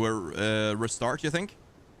to restart, you think?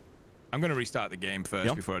 I'm going to restart the game first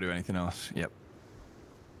Yeah. before I do anything else. Yep.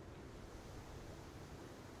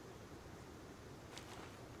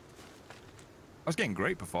 I was getting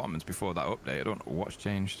great performance before that update. I don't know what's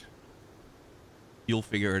changed. You'll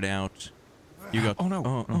figure it out. You got... Oh, no.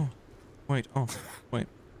 Oh. Wait. Wait.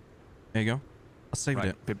 There you go. I saved Right.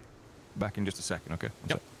 it. Be back in just a second, okay? One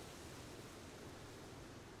Yep. sec.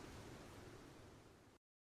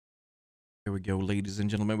 Here we go, ladies and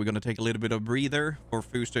gentlemen. We're going to take a little bit of breather for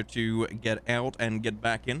Fooster to get out and get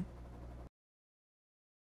back in.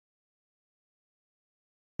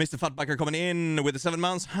 Mr. Fatbucker coming in with the 7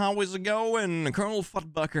 months. How is it going? Colonel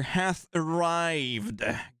Fatbucker hath arrived.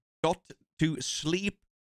 Got to sleep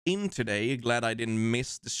in today. Glad I didn't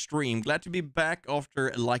miss the stream. Glad to be back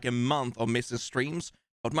after like a month of missing streams.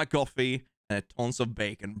 Got my coffee and tons of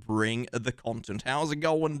bacon. Bring the content. How's it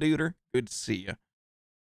going, duder? Good to see you.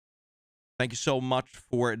 Thank you so much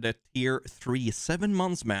for the tier 3. 7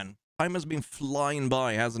 months, man. Time has been flying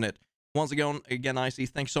by, hasn't it? Once again, Icy,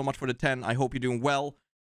 thanks so much for the 10. I hope you're doing well.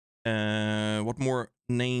 What more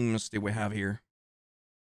names do we have here?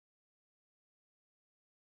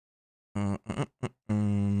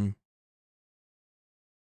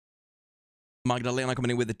 Magdalena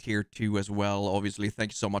coming in with a tier 2 as well, obviously.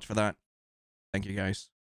 Thank you so much for that. Thank you, guys.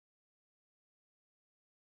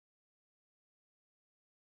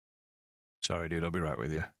 Sorry, dude. I'll be right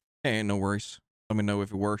with you. Hey, no worries. Let me know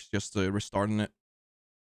if it works. Just restarting it.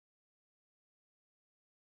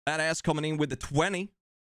 Badass coming in with the 20.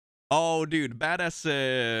 Oh, dude.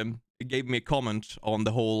 Badass gave me a comment on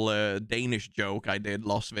the whole Danish joke I did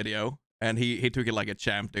last video. And he took it like a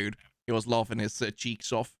champ, dude. He was laughing his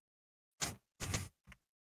cheeks off.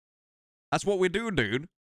 That's what we do, dude.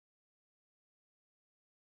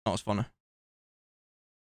 That was funny.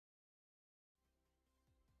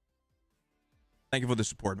 Thank you for the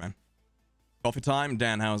support, man. Coffee time.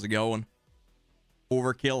 Dan, how's it going?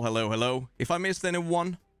 Overkill, hello, hello. If I missed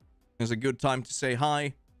anyone, it's a good time to say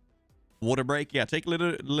hi. Water break. Yeah, take a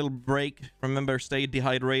little break. Remember, stay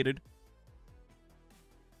dehydrated.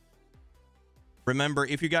 Remember,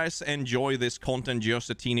 if you guys enjoy this content just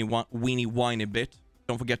a teeny weeny whiny bit,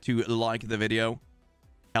 don't forget to like the video.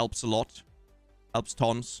 Helps a lot. Helps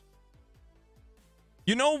tons.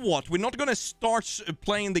 You know what? We're not gonna start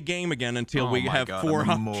playing the game again until we have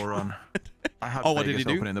 400. I'm a moron. I have what did he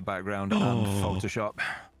do? Open in the background and Photoshop.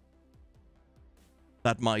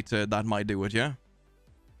 That might do it, yeah.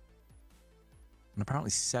 And apparently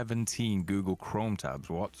 17 Google Chrome tabs.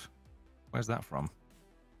 What? Where's that from?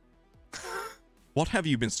 What have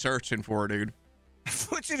you been searching for, dude?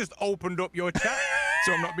 I've literally just opened up your chat,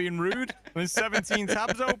 so I'm not being rude. When 17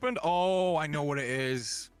 tabs opened, oh, I know what it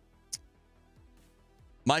is.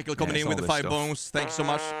 Michael coming in with the 5 bones. Thanks so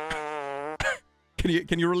much.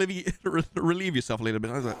 Can you relieve yourself a little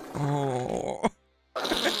bit? I was like, oh.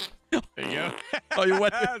 There you go. Are you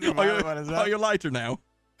wet? Are you lighter now?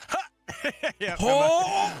 Yeah.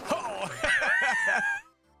 Oh!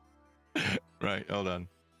 Right, hold on.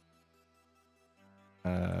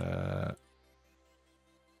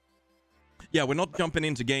 Yeah, we're not jumping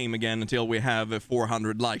into game again until we have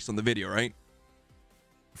 400 likes on the video, right?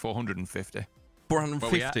 450.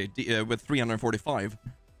 450 with 345.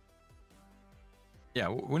 Yeah,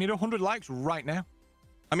 we need 100 likes right now.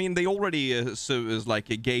 I mean, they already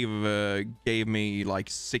gave me like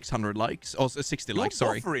 600 likes. Oh, 60 likes,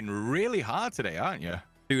 sorry. You're buffering really hard today, aren't you?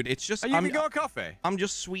 Dude, it's just... Have you got a coffee? I'm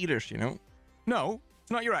just Swedish, you know? No,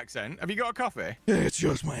 it's not your accent. Have you got a coffee? It's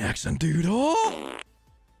just my accent, dude. Oh!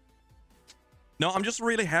 No, I'm just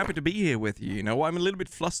really happy to be here with you, you know? I'm a little bit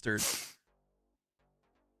flustered.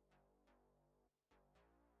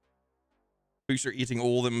 Booster eating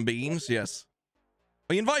all them beans? Yes.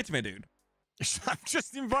 Oh, you invite me, dude. I'm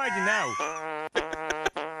just inviting now.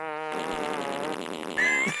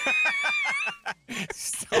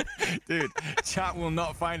 Stop. Dude, chat will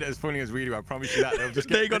not find it as funny as we do. I promise you that.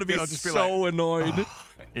 They're gonna be so annoyed. Oh,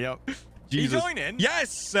 yep. Jesus. Are you joining?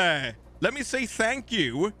 Yes. Let me say thank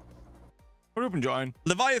you. Hurry up and join.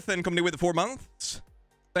 Leviathan coming in with the 4 months.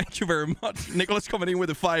 Thank you very much. Nicholas coming in with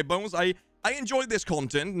the 5 bones. I enjoyed this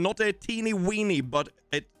content. Not a teeny weeny, but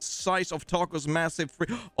a size of tacos massive free.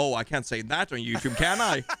 Oh, I can't say that on YouTube, can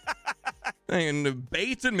I? And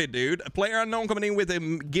baiting me, dude. A player unknown coming in with a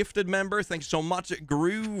gifted member. Thanks so much.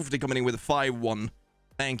 Groove coming in with a 5-1.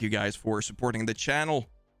 Thank you guys for supporting the channel.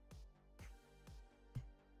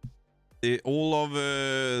 All of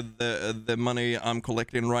the money I'm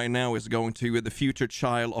collecting right now is going to the future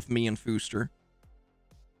child of me and Fooster.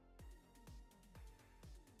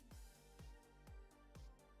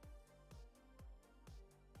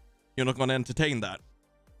 You're not going to entertain that?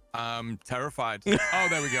 I'm terrified. Oh,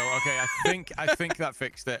 there we go. Okay, I think that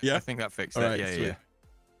fixed it. Yeah? I think that fixed All it. right, Yeah, yeah.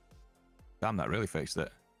 Damn, that really fixed it.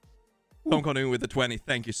 Don't come in with the 20.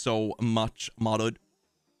 Thank you so much, Modded.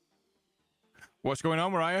 What's going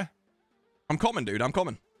on, Mariah? I'm coming, dude. I'm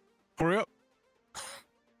coming. Hurry up.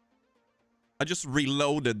 I just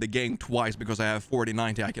reloaded the game twice because I have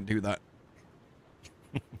 4090. I can do that.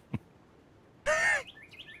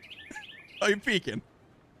 Are you peeking?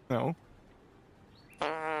 No.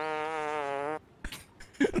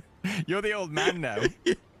 You're the old man now.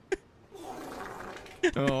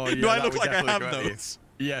 Oh, yeah, do I look like I have those?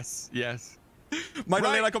 Yes, yes.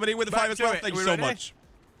 Magdalena coming in with the 5 as well. Thank Thank you so so much.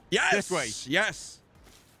 Yes! This way. Yes!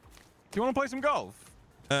 you want to play some golf?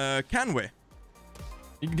 Can we?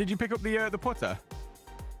 Did you pick up the putter?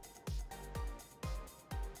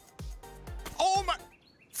 Oh my!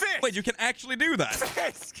 Fisk! Wait, you can actually do that?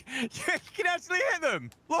 Fisk! You can actually hit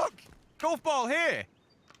them. Look, golf ball here.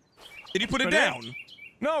 Did you put it down?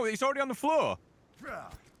 No, it's already on the floor.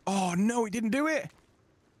 Oh no, it didn't do it.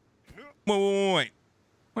 Wait.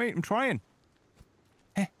 Wait, I'm trying.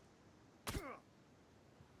 Eh.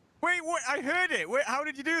 Wait, what? I heard it. Wait, how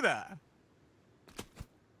did you do that?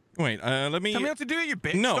 Wait, let me... Tell me how to do it, you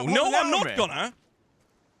bitch. No, Stop no, holding I'm out not on me. gonna.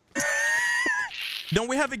 Don't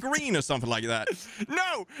we have a green or something like that?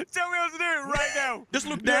 No! Tell me how to do it right now. Just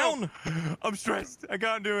look down. I'm stressed. I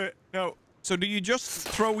can't do it. No. So do you just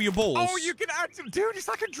throw your balls? Oh, you can actually... Dude, it's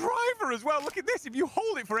like a driver as well. Look at this. If you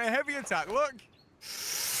hold it for a heavy attack, look.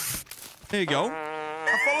 There you go.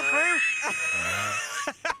 I follow through.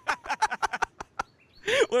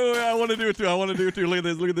 Wait, I want to do it too. Look at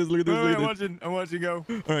this, look at this, look at this, Wait, look at this. I'm watching go.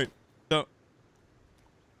 All right. So.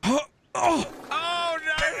 Oh, no.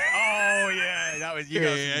 Oh, yeah. That was... You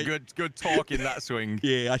got some good talk in that swing.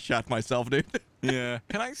 Yeah, I shot myself, dude. Yeah.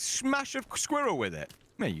 Can I smash a squirrel with it?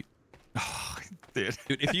 Mate. Oh, dude.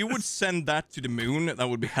 Dude, if you would send that to the moon, that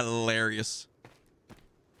would be hilarious.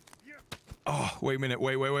 Oh, wait a minute.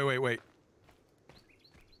 Wait.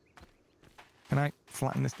 Can I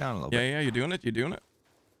flatten this down a little bit? Yeah, you're doing it.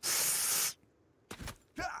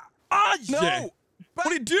 Ah, No! yeah. What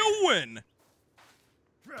are you doing?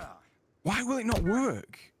 Why will it not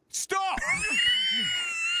work? Stop!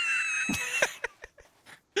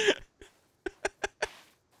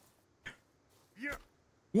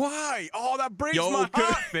 Why? Oh, that breaks my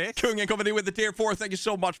heart, Fisk. Kung and coming in with the tier 4. Thank you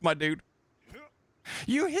so much, my dude.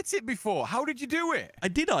 You hit it before. How did you do it? I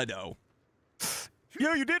know.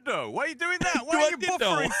 Yo, you did though. Why are you doing that? Why are you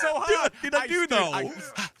buffering so hard? Did I do though?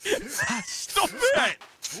 Stop it!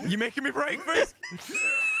 You're making me break, Fisk.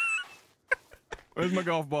 Where's my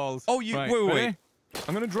golf balls? Oh, you... Right, Wait.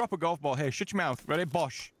 I'm going to drop a golf ball here. Shut your mouth. Ready?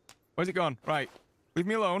 Bosh. Where's it gone? Right. Leave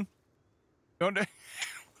me alone. Don't... What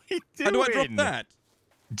are you doing? How do I drop that?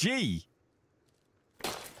 G.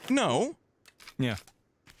 No. Yeah.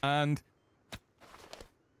 And...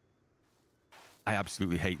 I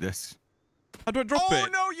absolutely hate this. How do I drop it? Oh,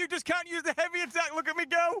 no, you just can't use the heavy attack. Look at me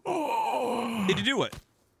go. Oh. Did you do it?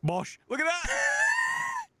 Bosh. Look at that.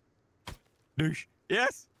 Douche.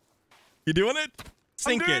 Yes? You doing it?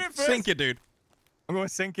 Sink doing it. it, Fisk. Sink it, dude. I'm going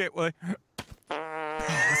to sink it. Let's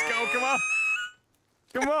go. Come on.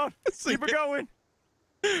 Come on. Keep it going.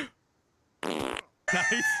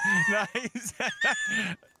 Nice.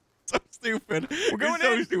 So stupid. We're going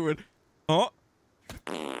so in. stupid. Oh.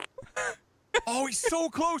 Oh, it's so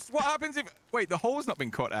close. What happens if... Wait, the hole's not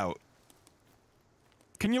been cut out.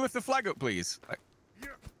 Can you lift the flag up, please?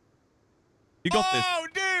 You got this. Oh,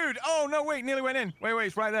 dude. Oh, no, wait. Nearly went in. Wait.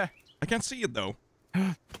 It's right there. I can't see it, though.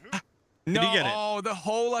 No. Did you get it? Oh, the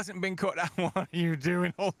hole hasn't been cut out. What are you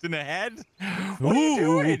doing holding a head? What are you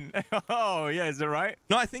doing? Oh, yeah. Is that right?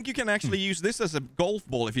 No, I think you can actually use this as a golf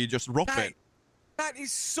ball if you just drop it. That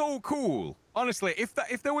is so cool. Honestly, if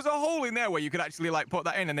there was a hole in there where you could actually like put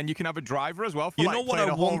that in, and then you can have a driver as well for You know what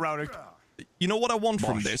I want? You know what I want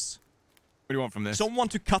from this? What do you want from this? Someone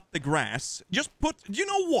to cut the grass. Just put... You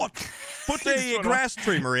know what? Put a grass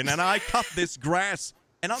trimmer in, and I cut this grass,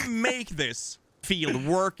 and I make this field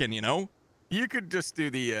working, you know? You could just do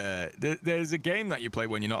there's a game that you play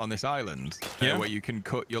when you're not on this island, where you can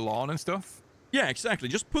cut your lawn and stuff. Yeah, exactly.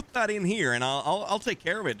 Just put that in here, and I'll take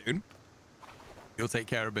care of it, dude. You'll take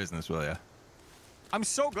care of business, will you? I'm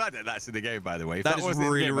so glad that that's in the game, by the way. If that is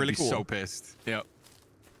really, game, really I'd be cool. so pissed. Yep.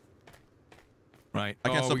 Right. I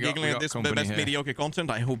can't stop giggling at this best mediocre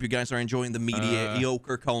content. I hope you guys are enjoying the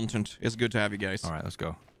mediocre content. It's good to have you guys. All right, let's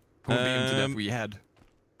go. Come on, beat him to death with your head.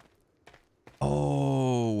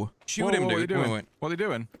 Oh. Shoot him, dude. Wait. What are they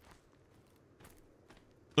doing?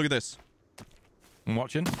 Look at this. I'm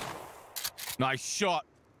watching. Nice shot.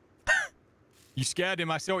 You scared him.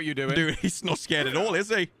 I saw what you're doing. Dude, he's not scared at all, is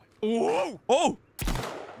he? Whoa! Oh!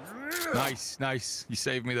 Nice. You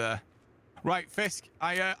saved me there. Right, Fisk.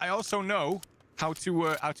 I also know how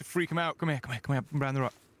to freak him out. Come here. Around the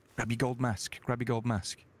rock. Grab your gold mask.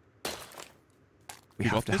 We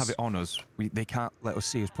have to have it on us. They can't let us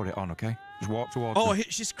see us put it on, okay? Just walk towards them. Oh,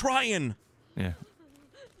 she's crying. Yeah.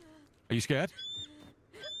 Are you scared?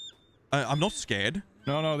 I'm not scared.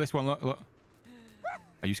 No, this one. Look.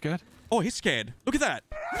 Are you scared? Oh, he's scared. Look at that.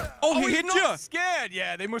 Oh, he hit you. Scared.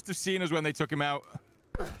 Yeah, they must have seen us when they took him out.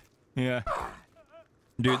 Yeah.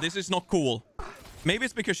 Dude, this is not cool. Maybe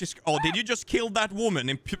it's because she's... Oh, did you just kill that woman?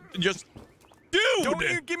 And just... Dude! Don't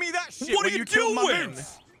you give me that shit. What are you doing?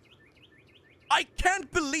 I can't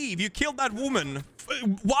believe you killed that woman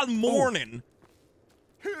while mourning.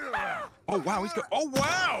 Oh, wow. He's got... Oh,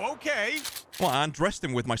 wow. Okay. Well, I undressed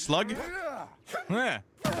him with my slug. Yeah.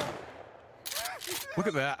 Look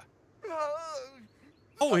at that.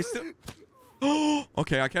 Oh, it's still... Oh,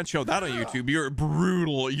 okay, I can't show that on YouTube. You're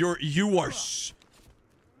brutal. You are...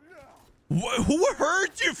 Who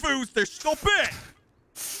hurt you, Fooster? Stop it!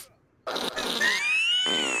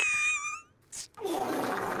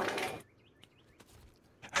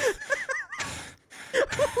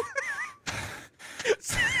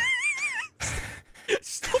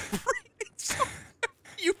 Stop breathing.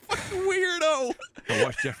 You fucking weirdo. I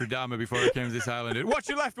watched Jeffrey Dahmer before I came to this island. Dude. Watch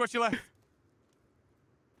your left. Watch your left.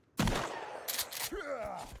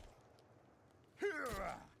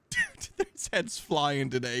 His head's flying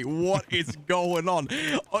today. What is going on?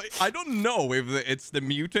 I don't know if it's the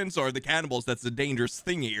mutants or the cannibals that's the dangerous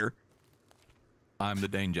thing here. I'm the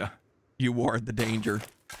danger. You are the danger.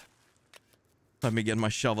 Let me get my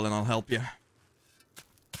shovel and I'll help you.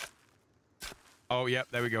 Oh, yep.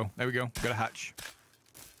 There we go. There we go. Got a hatch.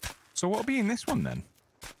 So what'll be in this one then?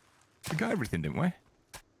 We got everything, didn't we?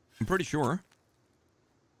 I'm pretty sure.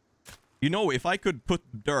 You know, if I could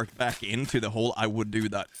put dirt back into the hole, I would do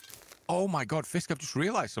that. Oh my God, Fisk, I've just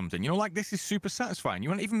realized something. You know, like this is super satisfying. You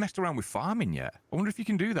haven't even messed around with farming yet. I wonder if you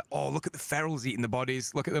can do that. Oh, look at the ferals eating the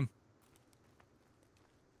bodies. Look at them.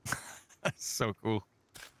 That's so cool.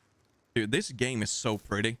 Dude, this game is so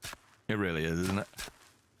pretty. It really is, isn't it?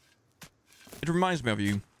 It reminds me of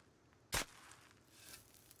you.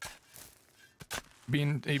 Are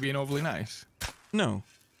you being overly nice? No,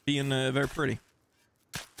 being very pretty.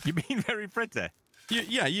 You're being very pretty.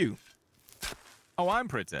 Yeah, you. Oh, I'm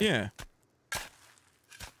pretty? Yeah.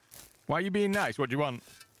 Why are you being nice? What do you want?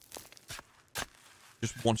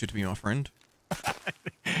 Just want you to be my friend.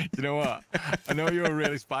 You know what? I know you're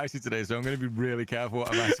really spicy today, so I'm going to be really careful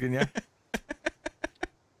what I'm asking you.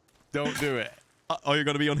 Don't do it. Oh, you're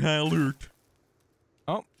going to be on high alert.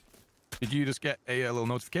 Oh. Did you just get a little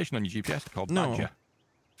notification on your GPS called No. Badger?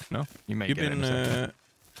 No? You may You've get it in a been, second.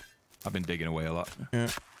 I've been digging away a lot. Yeah.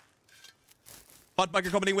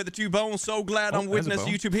 Fatbugger coming in with the 2 bones. So glad I'm there's a witness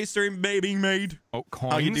bone. YouTube history being made. Oh,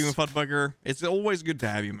 coins. How you doing, Fatbugger? It's always good to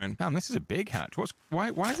have you, man. Damn, this is a big hatch. Why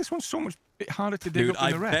is this one so much bit harder to dig Dude, up than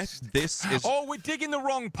I the rest? bet this is... Oh, we're digging the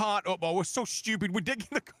wrong part up. Oh, we're so stupid. We're digging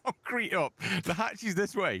the concrete up. The hatch is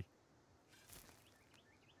this way.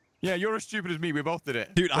 Yeah, you're as stupid as me. We both did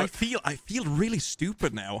it. Dude, But- I feel really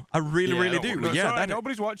stupid now. I really do. No, it's Yeah, all right. that...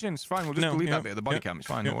 Nobody's watching. It's fine. We'll just No, delete yeah, that bit of the body yeah, cam. It's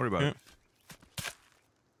fine. yeah, Don't worry about yeah. it.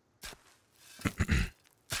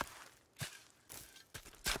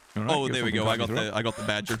 All right, Oh, got there we something go. I coming through. got the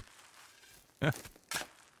badger. Yeah.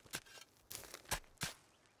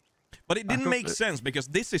 But it didn't got make the- sense because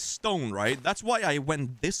this is stone, right? That's why I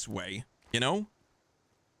went this way, you know?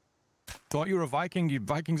 Thought you were a Viking. You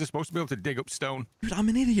Vikings are supposed to be able to dig up stone. Dude, I'm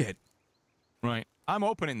an idiot. Right. I'm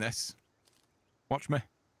opening this. Watch me.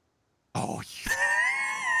 Oh,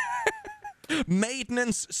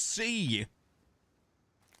 Maintenance C. is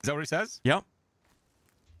that what it says? Yep.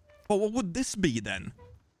 But what would this be then?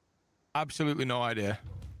 Absolutely no idea.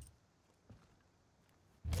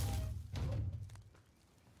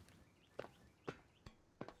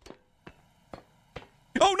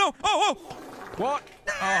 Oh no! Oh! What?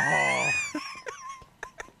 Oh.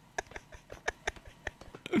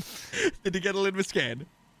 Did you get a little bit scared?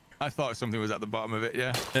 I thought something was at the bottom of it,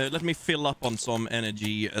 yeah. Let me fill up on some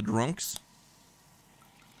energy drunks.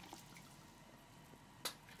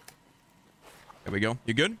 There we go.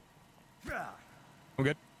 You good? I'm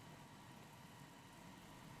good.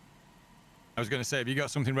 I was going to say, have you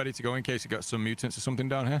got something ready to go in case you got some mutants or something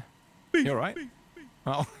down here? You all right?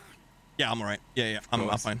 Oh. Yeah, I'm alright. Yeah, I'm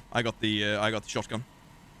fine. I got the shotgun.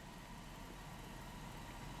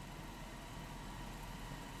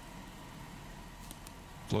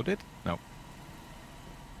 Flooded? No.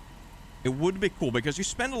 It would be cool because you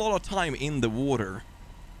spend a lot of time in the water.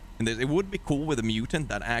 And it would be cool with a mutant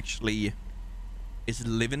that actually is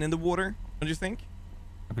living in the water, don't you think?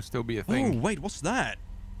 That could still be a Oh, thing. wait, what's that?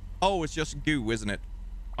 Oh, it's just goo, isn't it?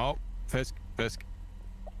 Oh, Fisk.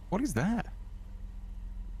 What is that?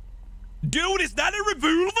 Dude, is that a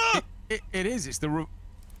revolver? It is. It's the...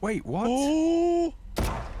 Wait, what? Oh!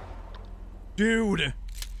 Dude.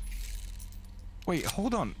 Wait,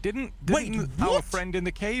 hold on. Didn't Wait, our what? friend in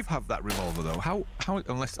the cave have that revolver, though? How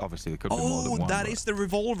unless, obviously, there could be more than Oh, one. that but- is the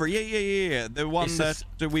revolver. Yeah. The one It's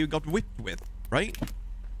that we got whipped with, right?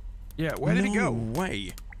 Yeah, where did it No go?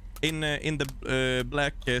 way. In the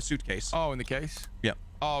black suitcase. Oh, in the case? Yeah.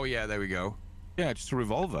 Oh, yeah, there we go. Yeah, just a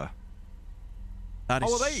revolver. That is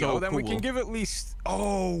well, there you go. Then cool. we can give at least...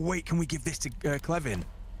 Oh, wait. Can we give this to Clevin?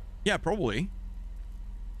 Yeah, probably.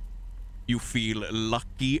 You feel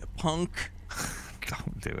lucky, punk?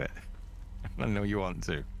 Don't do it. I know you want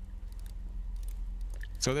to.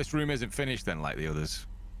 So this room isn't finished then, like the others?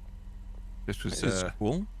 This was... This is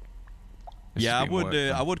cool. Yeah,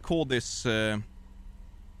 I would call this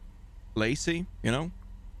lazy, you know?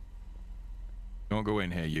 Don't go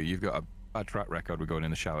in here, you. You've got a bad track record with going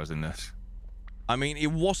in the showers in this. I mean,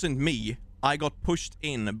 it wasn't me. I got pushed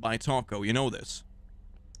in by Taco. You know this.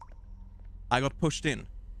 I got pushed in.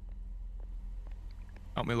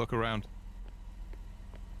 Help me look around.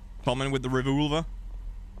 Coming with the revolver.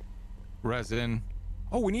 Resin.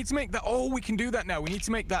 Oh, we need to make that. Oh, we can do that now. We need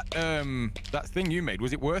to make that that thing you made.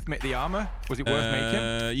 Was it worth the armor? Was it worth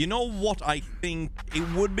making? You know what? I think it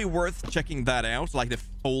would be worth checking that out. Like the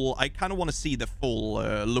full. I kind of want to see the full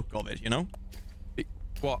look of it. You know.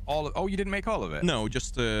 What? All? Oh, you didn't make all of it? No,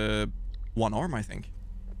 just one arm, I think.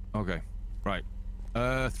 Okay. Right.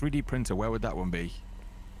 3D printer. Where would that one be?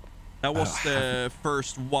 That was the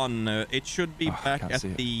first one. It should be back at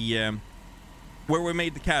the where we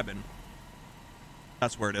made the cabin.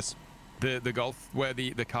 That's where it is. The golf where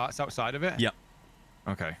the cart's outside of it? Yeah.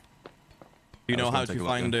 Okay. Do you know how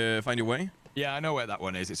to find your way? Yeah, I know where that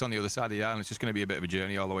one is. It's on the other side of the island. It's just going to be a bit of a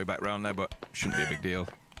journey all the way back around there, but shouldn't be a big deal.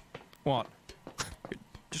 What?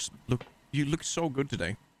 Just look. You look so good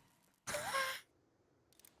today.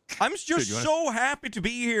 I'm just so happy to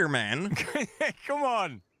be here, man. Come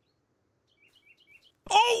on.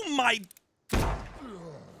 Oh my.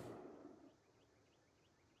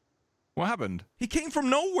 What happened? He came from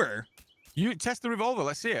nowhere. You test the revolver.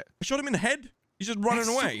 Let's see it. I shot him in the head. He's just running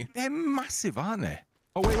away. They're massive, aren't they?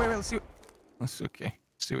 Oh, wait. Let's see. That's okay.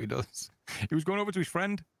 Let's see what he does. He was going over to his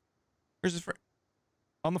friend. Where's his friend?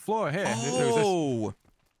 On the floor here. Oh.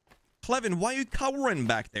 Clevin, why are you cowering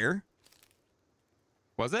back there?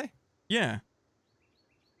 Was he? Yeah.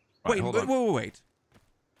 Right, wait.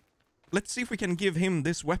 Let's see if we can give him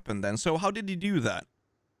this weapon then. So how did he do that?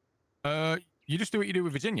 You just do what you do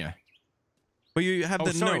with Virginia. But you have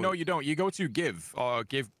the sorry, note. no, you don't. You go to give or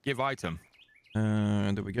give item.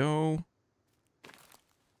 There we go.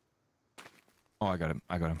 Oh, I got him.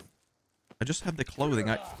 I just have the clothing.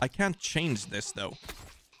 I can't change this though.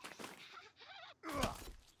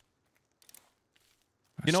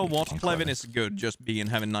 You know what? Clevin is good just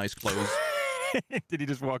having nice clothes. Did he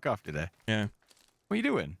just walk off today? Yeah. What are you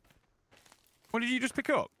doing? What did you just pick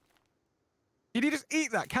up? Did he just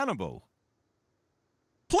eat that cannibal?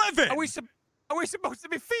 Clevin! Are we supposed to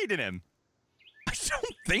be feeding him? I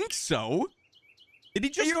don't think so. Did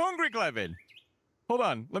he just... Are you hungry, Clevin? Hold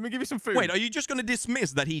on. Let me give you some food. Wait, are you just going to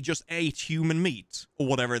dismiss that he just ate human meat? Or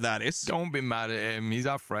whatever that is? Don't be mad at him. He's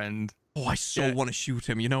our friend. Oh, I so want to shoot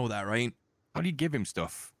him. You know that, right? How do you give him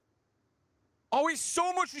stuff? Oh, it's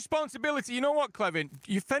so much responsibility. You know what, Clevin?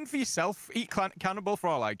 You fend for yourself. Eat cannibal for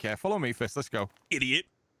all I care. Follow me, Fisk. Let's go. Idiot.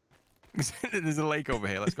 There's a lake over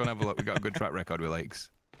here. Let's go and have a look. We've got a good track record with lakes.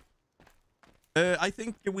 I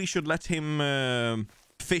think we should let him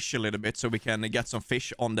fish a little bit so we can get some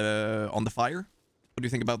fish on the fire. What do you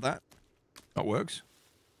think about that? That works.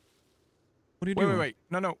 What are you doing? Wait.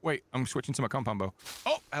 No, wait. I'm switching to my compound bow.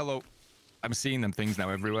 Oh, hello. I'm seeing them things now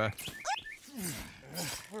everywhere.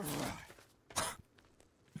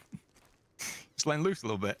 Just letting loose a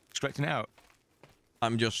little bit. Stretching out.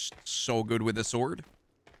 I'm just so good with the sword.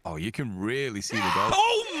 Oh, you can really see the dog.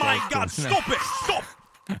 Oh my god, stop it! Stop!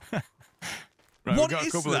 Right, what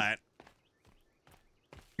is that?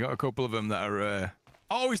 Got a couple of them that are...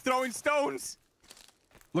 Oh, he's throwing stones!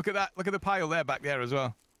 Look at that. Look at the pile there, back there as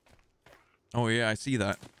well. Oh yeah, I see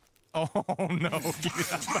that. Oh no, give me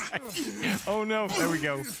that back. Oh no, there we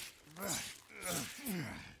go.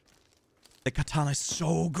 The katana is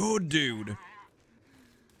so good, dude.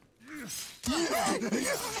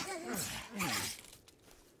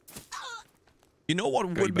 You know what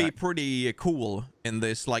would be pretty cool in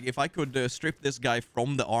this? Like, if I could strip this guy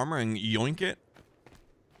from the armor and yoink it.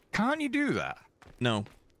 Can't you do that? No.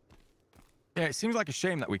 Yeah, it seems like a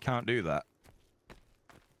shame that we can't do that.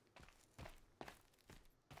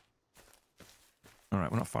 All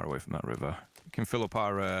right, we're not far away from that river. We can fill up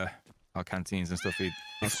our canteens and stuff.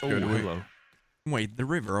 That's good. Hello. Wait, the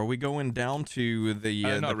river? Are we going down to the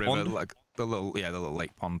river, pond? like the little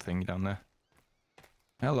lake pond thing down there.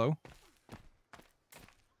 Hello.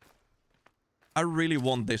 I really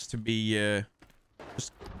want this to be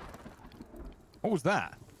just... What was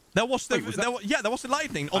that? That was the that was the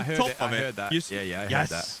lightning on top of it. I heard that. Yeah, I heard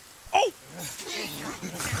that. Oh!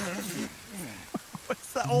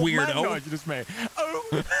 What's that old Weirdo man noise you just made?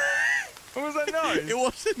 Oh! What was that noise? It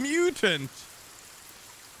was a mutant.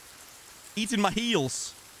 eating my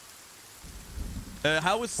heels.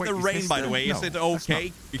 How is Wait, the is rain, this by the way? no, Is it that's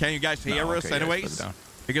okay? Can you guys hear No, us okay, yeah, anyways? it's further down.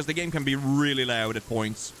 Because the game can be really loud at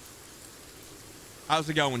points. How's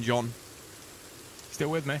it going, John? Still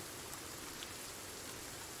with me?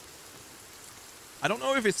 I don't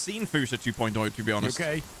know if it's seen Fusa 2.0, to be honest. You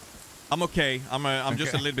okay? I'm okay. I'm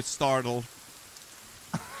just a Okay. little bit startled.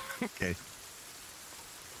 Okay.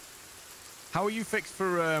 How are you fixed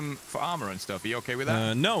for armor and stuff? Are you okay with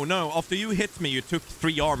that? No. After you hit me, you took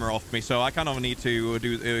 3 armor off me, so I kind of need to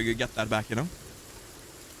get that back, you know?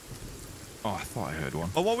 Oh, I thought I heard one.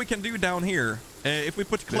 But what we can do down here, if we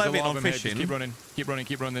put There's a Clevin lot on of them here. fishing... Just keep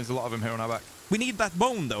running. There's a lot of them here on our back. We need that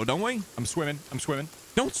bone, though, don't we? I'm swimming.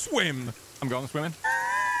 Don't swim! I'm going swimming.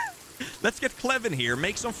 Let's get Clevin here,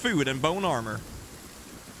 make some food and bone armor.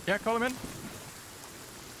 Yeah, call him in.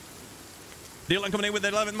 Dylan coming in with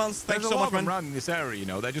 11 months. Thanks There's so a lot much, of them man. around in this area, you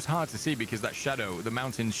know. They're just hard to see because that shadow, the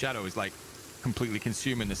mountain shadow, is like completely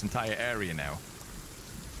consuming this entire area now.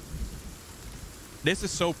 This is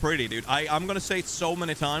so pretty, dude. I'm gonna say it so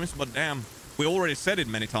many times, but damn, we already said it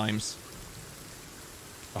many times.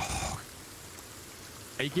 Oh.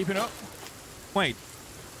 Are you keeping up? Wait.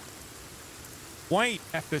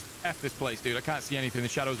 F this place, dude. I can't see anything. The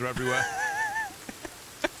shadows are everywhere.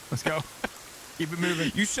 Let's go. Keep it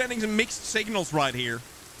moving. You sending some mixed signals right here.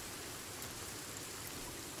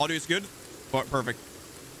 Audio is good. Perfect.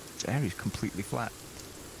 This area's completely flat.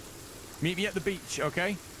 Meet me at the beach,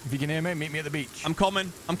 okay? If you can hear me, meet me at the beach. I'm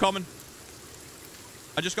coming.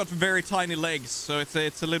 I just got very tiny legs, so it's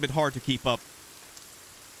a little bit hard to keep up.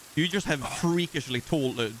 You just have freakishly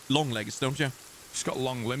tall, long legs, don't you? Just got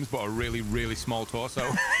long limbs, but a really, really small torso.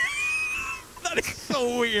 That is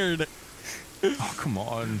so weird. Oh, come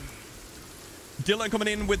on. Dylan coming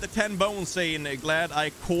in with the 10 bones saying, glad I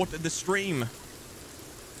caught the stream.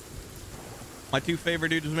 My 2 favorite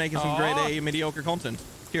dudes making some grade A mediocre content.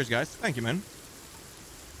 Cheers, guys. Thank you, man.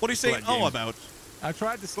 What are you saying all about? I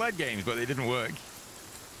tried the sled games, but they didn't work.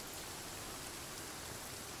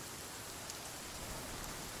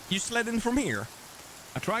 You sled in from here?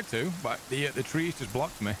 I tried to, but the trees just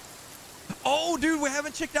blocked me. Oh, dude, we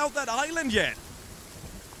haven't checked out that island yet.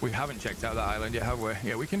 We haven't checked out that island yet, have we?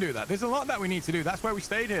 Yeah, we can do that. There's a lot that we need to do. That's where we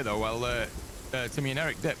stayed here, though, while Timmy and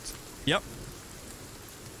Eric dipped. Yep.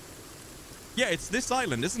 Yeah, it's this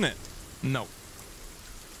island, isn't it? No.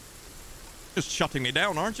 Just shutting me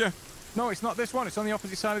down, aren't you? No, it's not this one. It's on the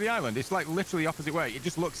opposite side of the island. It's like literally opposite way. It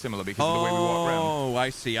just looks similar because of the way we walk around. Oh, I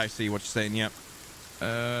see what you're saying, yep.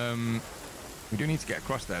 We do need to get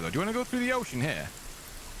across there, though. Do you want to go through the ocean here?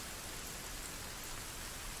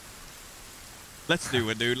 Let's do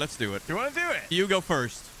it, dude. Let's do it. Do you want to do it? You go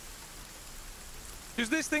first. Does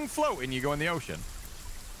this thing float when you go in the ocean?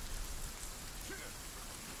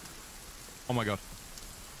 Oh, my God.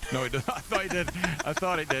 No, it doesn't. I thought it did. I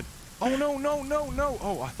thought it did. Oh, no.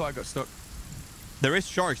 Oh, I thought I got stuck. There is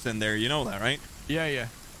sharks in there. You know that, right? Yeah.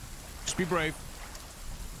 Just be brave.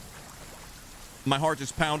 My heart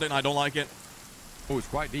is pounding. I don't like it. Oh, it's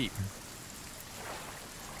quite deep.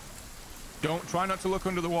 Try not to look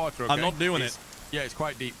under the water, okay? I'm not doing it. Yeah, it's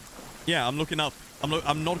quite deep. Yeah, I'm looking up. I'm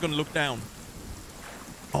not going to look down.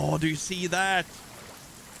 Oh, do you see that?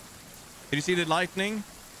 Did you see the lightning?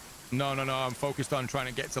 No. I'm focused on trying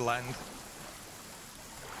to get to land.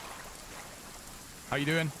 How you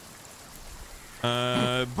doing?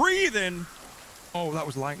 Breathing. Oh, that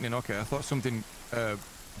was lightning. Okay, I thought something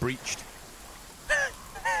breached.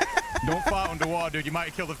 Don't fart underwater, dude. You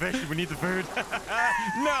might kill the fish. We need the food.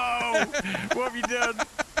 No! What have you done?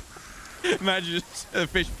 Imagine just a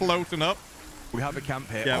fish floating up. We have a camp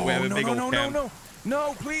here. Yeah, we have a big old camp.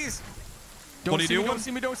 No, please. What are you doing?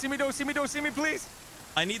 Don't see me, please.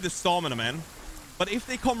 I need the stamina, man. But if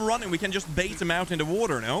they come running, we can just bait them out in the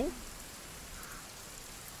water, no?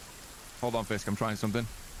 Hold on, Fisk. I'm trying something.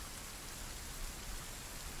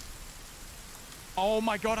 Oh,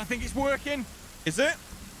 my God. I think it's working. Is it?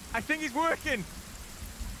 I think it's working.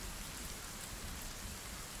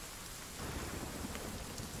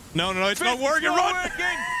 No, it's Fisk, not working. It's Run! not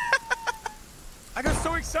working. I got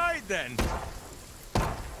so excited then.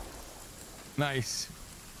 Nice.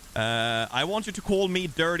 I want you to call me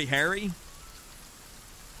Dirty Harry.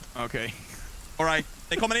 Okay. All right.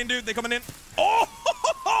 They coming in, dude. They coming in.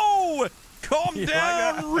 Oh! Calm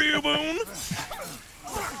down, Reuben.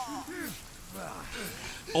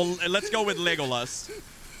 Oh, let's go with Legolas.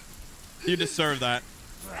 You deserve that.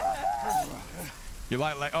 You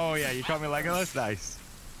like oh yeah, you call me Legolas? Nice.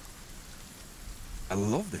 I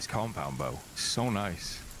love this compound bow. So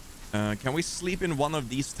nice. Can we sleep in one of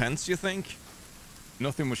these tents, you think?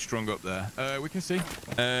 Nothing was strung up there. We can see.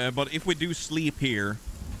 But if we do sleep here,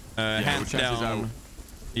 Hands down.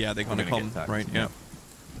 Yeah, they're gonna come, right? Yeah.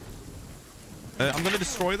 I'm gonna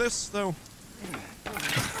destroy this, though.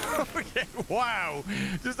 Okay, wow.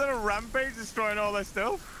 Just on a rampage destroying all their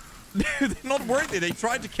stuff? They're not worthy. They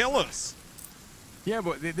tried to kill us. Yeah,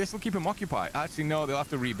 but this will keep them occupied. Actually, no, they'll have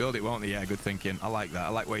to rebuild it, won't they? Yeah, good thinking. I like that. I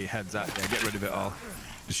like where your head's at there. Get rid of it all.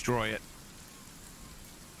 Destroy it.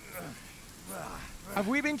 Have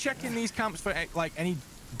we been checking these camps for, like, any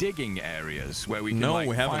digging areas where we can, no, like,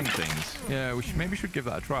 we haven't. find things? Yeah, maybe should give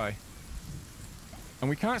that a try. And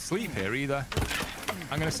we can't sleep here either.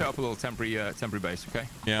 I'm gonna set up a little temporary base, okay?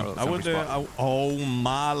 Yeah, I would. Oh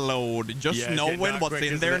my lord! Just knowing what's quick,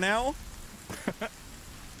 in there now.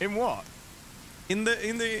 In what? In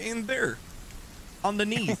there.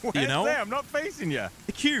 Underneath, you know? There? I'm not facing you.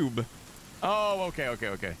 The cube. Oh,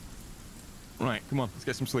 okay. Right, come on, let's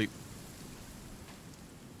get some sleep.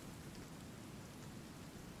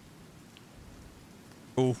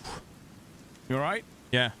 Oof. You all right?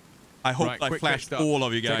 Yeah. I hope I flashed all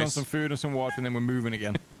of you guys. Take on some food and some water, and then we're moving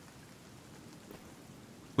again.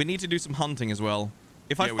 We need to do some hunting as well.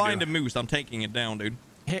 If I find a moose, I'm taking it down, dude.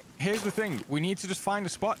 Here's the thing. We need to just find a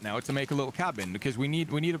spot now to make a little cabin, because we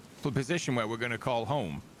need a position where we're going to call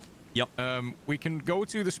home. Yep. We can go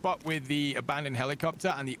to the spot with the abandoned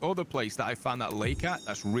helicopter, and the other place that I found that lake at,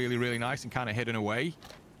 that's really, really nice and kind of hidden away.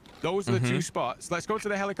 Those are the two spots. Let's go to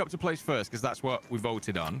the helicopter place first, because that's what we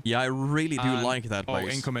voted on. Yeah, I really do like that place. Oh,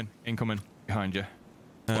 incoming. Behind you.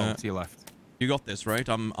 To your left. You got this, right?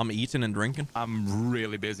 I'm eating and drinking. I'm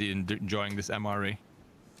really busy and enjoying this MRE.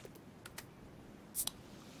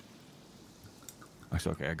 That's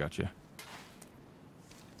okay, I got you.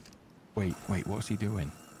 Wait, what's he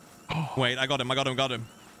doing? Oh. Wait, I got him. Wait,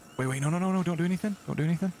 no, don't do anything.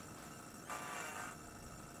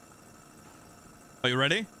 Are you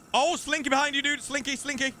ready? Oh, Slinky behind you, dude. Slinky.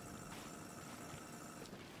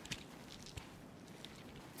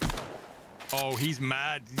 Oh, he's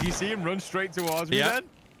mad. Did you see him run straight towards me then?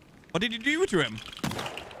 What did you do to him?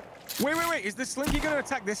 Wait. Is the Slinky going to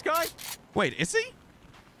attack this guy? Wait, is he?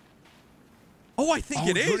 Oh, I think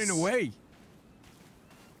it is. He's running away.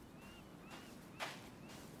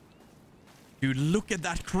 Dude, look at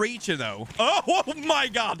that creature, though. Oh my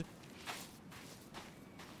God.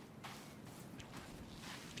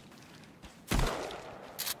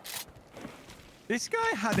 This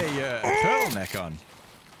guy had a turtleneck on.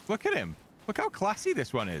 Look at him. Look how classy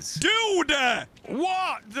this one is. Dude!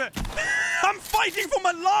 What? I'm fighting for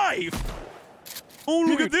my life! Oh,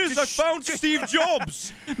 look at this. I found Steve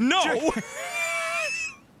Jobs. No!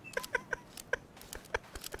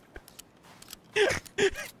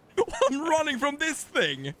 I'm running from this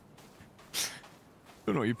thing.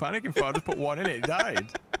 Don't know what you're panicking for. I just put one in it. It died.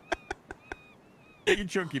 Take your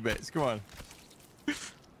chunky bits. Come on.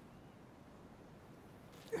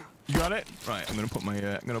 You got it? Right, I'm gonna put my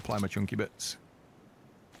I'm gonna apply my chunky bits.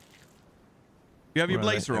 You have your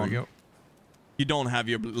blazer on. There we go. You don't have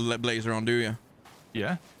your blazer on, do you?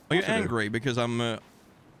 Yeah. Are you angry because I'm a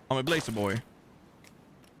blazer boy?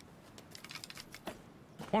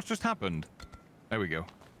 What's just happened? There we go.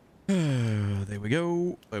 There we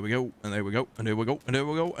go. There we go. And there we go. And there we go. And there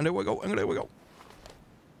we go. And there we go. And there we go.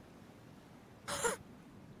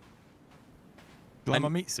 Like my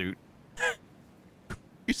meat suit.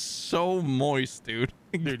 You're so moist, dude.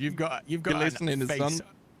 Dude, you've got a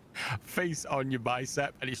face on your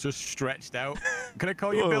bicep, and it's just stretched out. Can I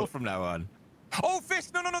call you Bill from now on? Oh,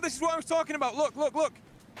 Fisk! No, this is what I was talking about. Look.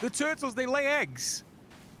 The turtles, they lay eggs.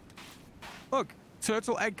 Look,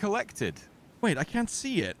 turtle egg collected. Wait, I can't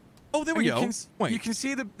see it. Oh, there we go. Wait. You can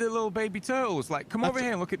see the little baby turtles. Like, come over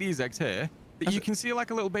here and look at these eggs here. You can see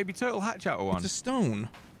like a little baby turtle hatch out of one. It's a stone.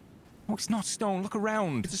 Oh, it's not stone. Look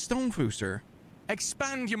around. It's a stone, Fooster.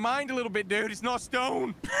 Expand your mind a little bit, dude. It's not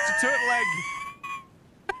stone. It's a turtle egg.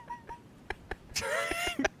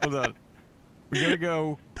 Hold on. We gotta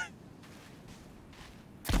go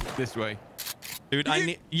this way. Dude, I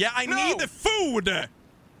need the food.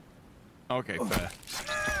 Okay, fair.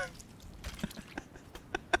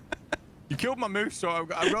 You killed my moose, so I've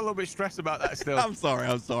got a little bit stressed about that still. I'm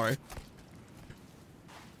sorry.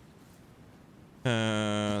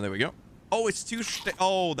 There we go. Oh, it's too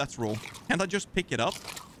oh, that's raw. Can't I just pick it up?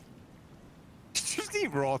 Just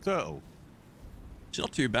eat raw turtle. It's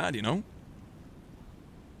not too bad, you know?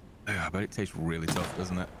 Yeah, but it tastes really tough,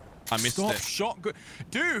 doesn't it? I missed it. Shotgun.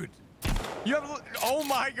 Dude! You have... Oh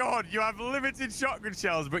my God! You have limited shotgun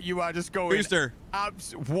shells, but you are just going... Booster.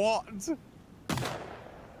 What?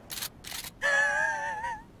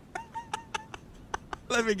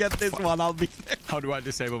 Let me get this one. I'll be there. How do I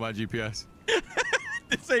disable my GPS?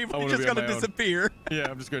 Disable. You're just gonna disappear.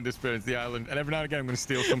 Yeah, I'm just gonna disappear into the island, and every now and again I'm gonna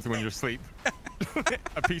steal something when you're asleep.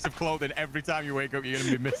 A piece of clothing. Every time you wake up, you're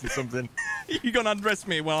gonna be missing something. You're gonna undress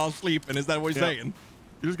me while I'm sleeping. Is that what you're saying?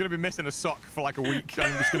 You're just gonna be missing a sock for like a week, and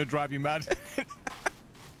I'm just gonna drive you mad.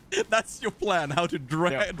 That's your plan, how to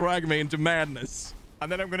drag me into madness.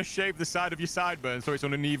 And then I'm gonna shave the side of your sideburn so it's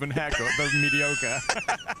on an even haircut. That's mediocre.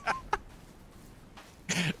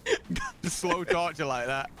 Just slow torture like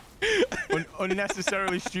that.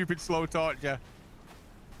 Unnecessarily stupid slow torture.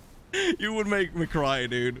 You would make me cry,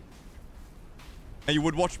 dude. And you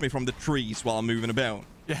would watch me from the trees while I'm moving about.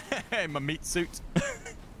 Yeah, in my meat suit.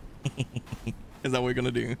 Is that what we're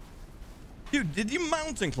gonna do? Dude, did you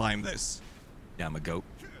mountain climb this? Yeah, I'm a goat.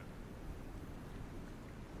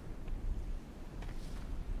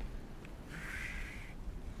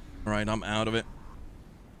 All right, I'm out of it.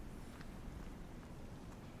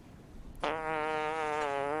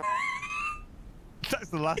 That's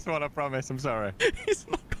the last one, I promise. I'm sorry. It's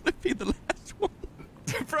not gonna be the last one.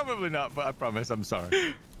 Probably not, but I promise. I'm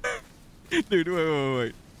sorry. Dude,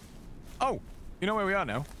 wait. Oh, you know where we are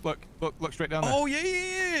now? Look straight down there. Oh,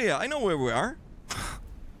 yeah. I know where we are.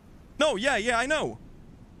 No, yeah, I know.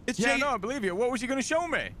 It's no, I believe you. What was you going to show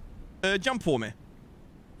me? Jump for me.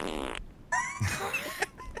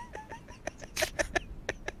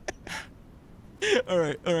 All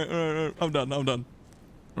right. I'm done.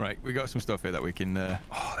 Right, we got some stuff here that we can.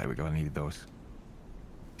 Oh, there we go. I needed those.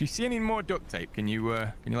 If you see any more duct tape, can you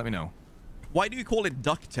let me know? Why do you call it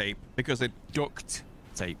duct tape? Because it duct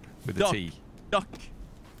tape with a T. Duct.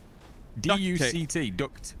 D-U-C-T.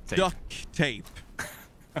 Duct tape. Duct tape.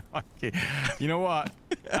 Okay. You know what?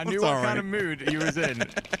 I knew what kind of mood you was in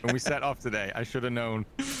when we set off today. I should have known.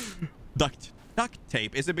 Duct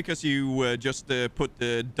tape. Is it because you just put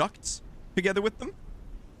the ducts together with them?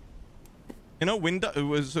 You know, wind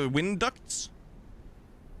ducts,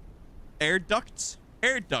 air ducts,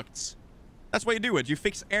 That's why you do it. You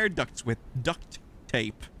fix air ducts with duct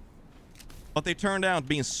tape. But they turned out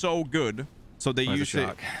being so good, so they use it.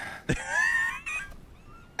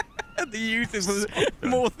 They use it for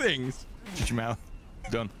more things. Shut your mouth.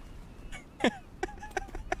 Done.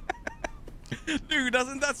 Dude,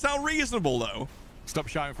 doesn't that sound reasonable though? Stop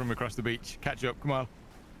shouting from across the beach. Catch up. Come on.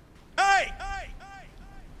 Hey!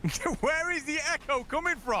 Where is the echo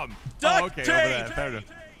coming from? Duct okay, tape! over there. Fair enough.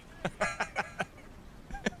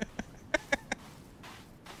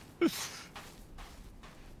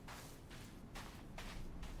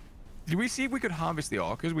 Did we see if we could harvest the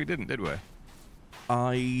orcas? We didn't, did we?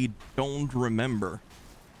 I don't remember.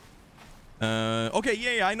 Okay,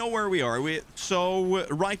 yeah, I know where we are. So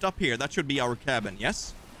right up here, that should be our cabin,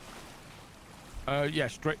 yes? Yeah,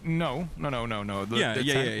 straight. No. Yeah.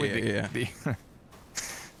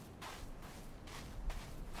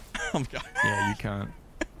 Yeah, you can't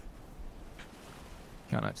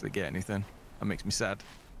actually get anything. That makes me sad.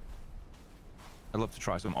 I'd love to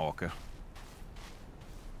try some orca.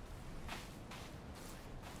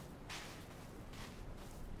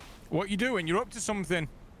 What you doing? You're up to something.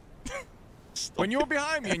 When you're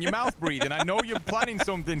behind me and your mouth breathing, I know you're planning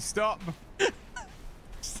something. Stop.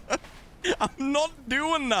 I'm not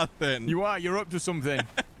doing nothing. You are. You're up to something.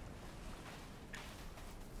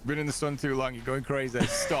 Been in the sun too long. You're going crazy.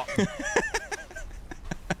 Stop.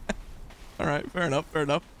 All right. Fair enough.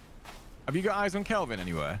 Have you got eyes on Kelvin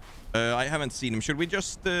anywhere? I haven't seen him. Should we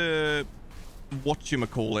just call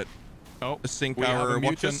it? Oh, sync our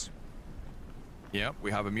watches. Yep,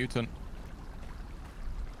 we have a mutant.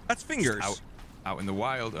 That's Fingers. Out in the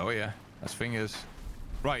wild. Oh yeah, that's Fingers.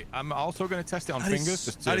 Right, I'm also going to test it on Fingers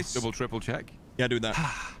just to double, triple check. Yeah, do that.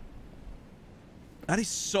 That is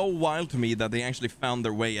so wild to me that they actually found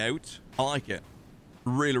their way out. I like it.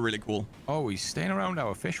 Really, really cool. Oh, he's staying around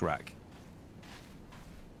our fish rack.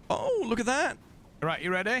 Oh, look at that. All right,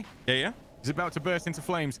 you ready? Yeah. He's about to burst into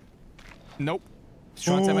flames. Nope. He's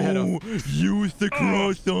trying to take my head off. Use the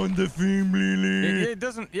cross on the family. It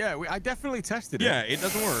doesn't. Yeah, I definitely tested it. Yeah, it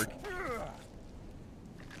doesn't work.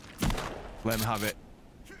 Let him have it.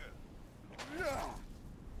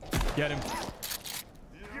 Get him.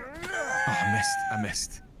 Oh, I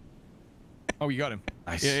missed. Oh, you got him.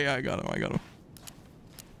 Nice. Yeah, I got him.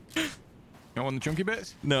 You want the chunky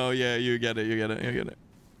bits? No, yeah, you get it.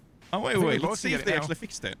 Oh, wait. Let's see if they actually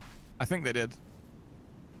fixed it. I think they did.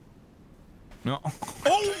 No.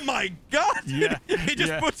 Oh my God! Yeah. He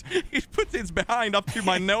put his behind up to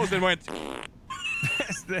my nose and went.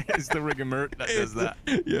 It's the rigamert that does that.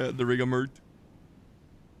 Yeah, the rigamert.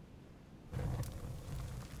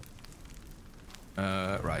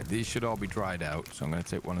 Right, these should all be dried out, so I'm going to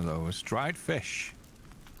take one of those. Dried fish.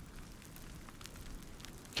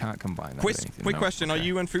 Can't combine that with anything. Quick No? question: Okay. Are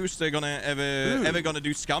you and Fisk gonna ever gonna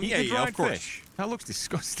do scum? Eat Yeah, the yeah, of dried course. fish. That looks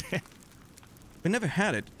disgusting. We never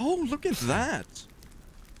had it. Oh, look at that.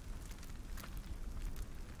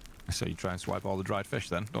 So you try and swipe all the dried fish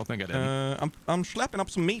then? Don't think I did. I'm slapping up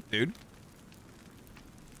some meat, dude.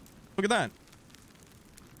 Look at that.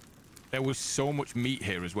 There was so much meat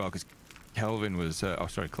here as well because Kelvin was,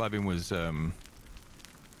 Clevin was, Just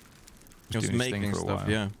doing his thing making for a stuff, while.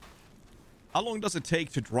 yeah. How long does it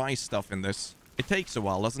take to dry stuff in this? It takes a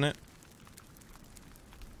while, doesn't it?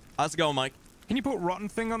 Let's go, Mike. Can you put rotten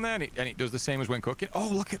thing on there and it does the same as when cooking? Oh,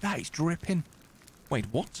 look at that. It's dripping. Wait,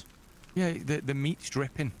 what? Yeah, the meat's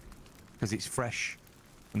dripping because it's fresh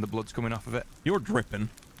and the blood's coming off of it. You're dripping.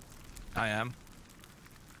 I am.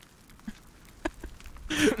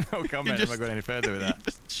 No comment. Just, I'm not going any further with that. You're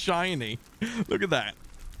just shiny. Look at that.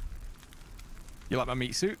 You like my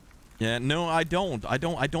meat suit? Yeah, no, I don't. I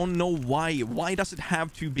don't know why. Why does it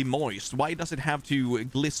have to be moist? Why does it have to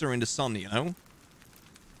glister in the sun, you know?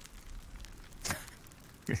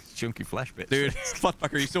 Chunky flesh bits. Dude,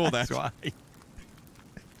 fucker, you saw that. That's why.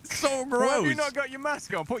 So Why gross. have you not got your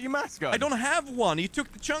mask on? Put your mask on. I don't have one. You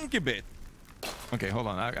took the chunky bit. Okay, hold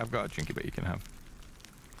on. I've got a chunky bit you can have.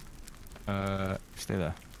 Stay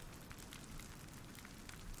there.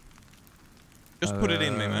 Just put it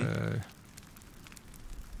in me, man.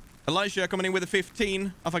 Elisha coming in with a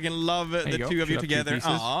 15. I fucking love the go. two of Should you have two together. pieces.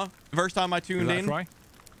 Aw. First time I tuned in. Fry?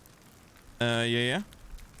 Yeah.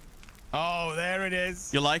 Oh, there it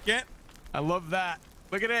is. You like it? I love that.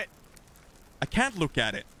 Look at it. I can't look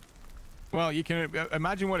at it. Well, you can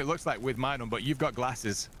imagine what it looks like with mine on, but you've got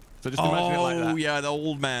glasses. So just imagine it like that. Oh, yeah, the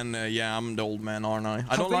old man. Yeah, I'm the old man, aren't I?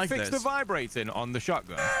 I don't like this. Have they fixed the vibrating on the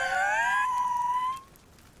shotgun?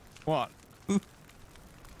 What?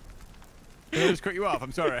 Did I just cut you off?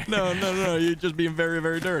 I'm sorry. No. You're just being very,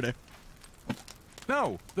 very dirty.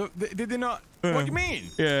 No. Did they not? What do you mean?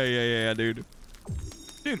 Yeah, dude.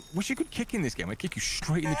 Dude, wish you could kick in this game. I'd kick you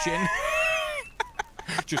straight in the chin.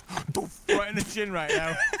 Just right in the chin right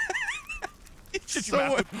now.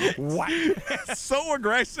 So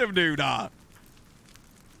aggressive, dude. Oh,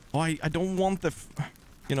 I don't want the...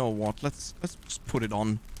 You know what? Let's just put it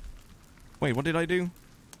on. Wait, what did I do?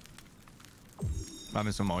 I'm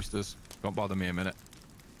having some oysters. Don't bother me a minute.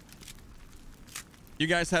 You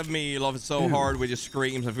guys have me love it so hard with your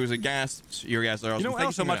screams and foods and gasps. You guys are awesome. You know what Thank you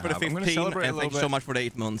else so I'm much for the gonna have? I'm gonna 15 celebrate a and thank you little so bit. much for the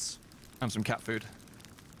 8 months. And some cat food.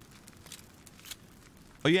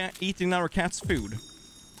 Oh yeah, eating our cat's food.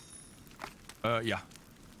 Yeah.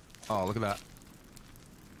 Oh, look at that.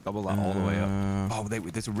 Double that all the way up. Oh,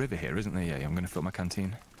 there's a river here, isn't there? Yeah, I'm going to fill my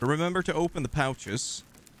canteen. Remember to open the pouches.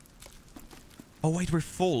 Oh wait, we're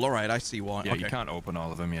full. All right, I see why. Yeah, okay. you can't open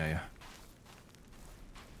all of them. Yeah.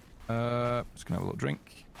 Just going to have a little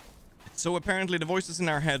drink. So apparently the voices in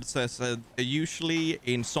our head says usually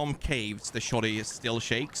in some caves the shoddy still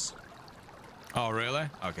shakes. Oh, really?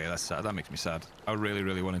 Okay, that's sad. That makes me sad. I really,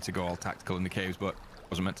 really wanted to go all tactical in the caves, but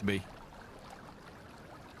wasn't meant to be.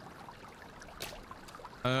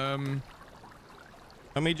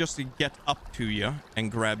 Let me just get up to you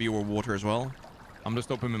and grab your water as well. I'm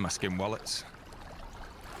just opening my skin wallets.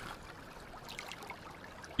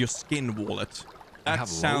 Your skin wallet. I That have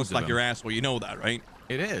sounds loads of like them. your asshole. You know that, right?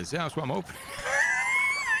 It is. Yeah, that's what I'm opening.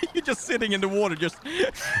 You're just sitting in the water, just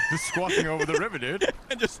squatting over the river, dude.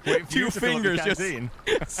 and just Wait for you two to fill up your fingers just canteen.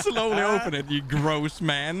 slowly open it. You gross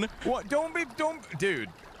man. What? Don't. Dude,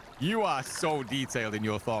 you are so detailed in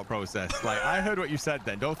your thought process. Like, I heard what you said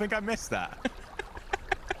then. Don't think I missed that.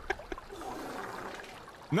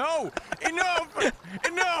 No! Enough!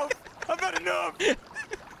 Enough! I've had enough!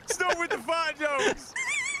 Stop with the fart jokes!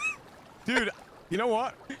 Dude, you know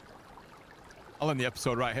what? I'll end the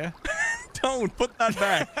episode right here. Don't put that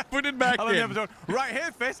back. Put it back I'll in. end the episode right here,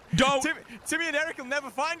 Fisk. Don't. Timmy and Eric will never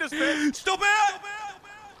find us, Fisk. Stop it! Have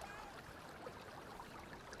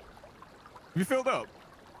you filled up?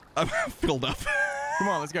 I'm filled up. Come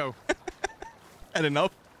on, let's go. Had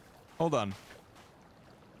enough. Hold on.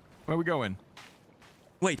 Where are we going?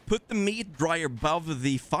 Wait, put the meat dry above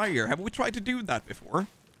the fire. Have we tried to do that before?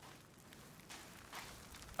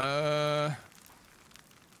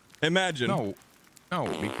 Imagine. No. No,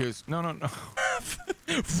 because... No.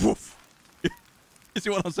 Woof. You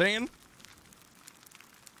see what I'm saying?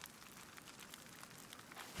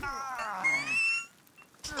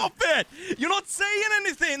 Stop it! You're not saying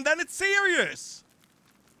anything, then it's serious!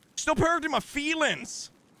 Stop hurting my feelings!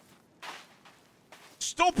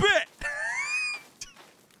 Stop it!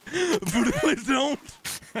 Please don't!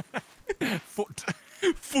 Foot.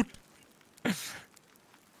 Foot.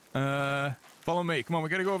 Follow me. Come on, we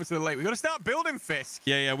got to go over to the lake. We got to start building, Fisk.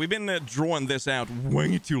 Yeah. We've been drawing this out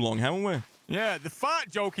way too long, haven't we? Yeah, the fart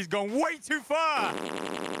joke is going way too far.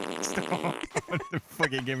 Stop.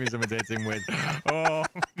 Fucking give me some dating with. Oh,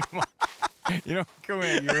 you know, come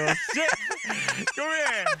here, you little shit. Come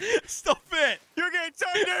here. Stop it. You're getting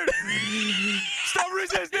tired, dude. Stop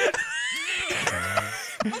resisting.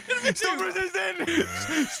 Stop resisting.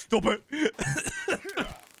 Stop it.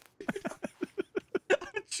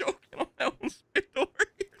 I'm choking on that one spit over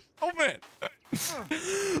here. Stop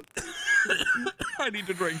it. I need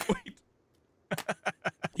to drink. Wait.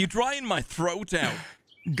 You're drying my throat out.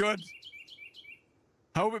 Good.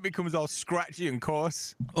 I hope it becomes all scratchy and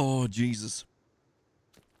coarse. Oh, Jesus.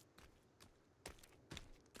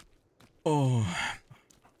 Oh.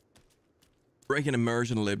 Breaking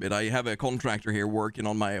immersion a little bit. I have a contractor here working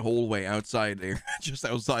on my hallway outside there. Just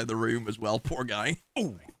outside the room as well. Poor guy.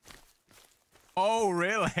 Oh. Oh,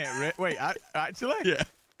 really? Wait, actually? Yeah.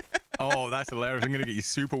 Oh, that's hilarious. I'm going to get you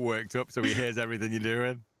super worked up so he hears everything you're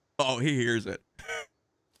doing. Oh, he hears it.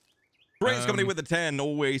 Brain's coming in with a 10.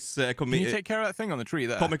 Always can you take care of that thing on the tree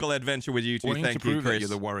there? comical adventure with you two. Wanting Thank to you, prove that Chris. you're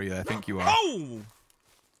the warrior. I think you are. Oh!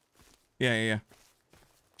 Yeah.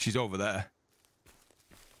 She's over there.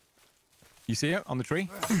 You see it on the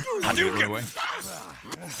tree? Hadouken!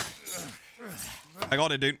 I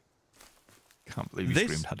got it, dude. Can't believe you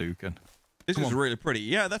screamed Hadouken. This is really pretty.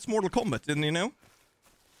 Yeah, that's Mortal Kombat, didn't you know?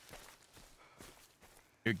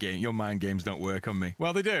 Your mind games don't work on me.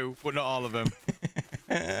 Well, they do, but not all of them.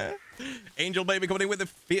 Angel Baby coming in with the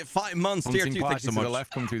 5 months. Tier 2, thanks so much. To the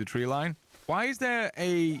left, come through the tree line. Why is there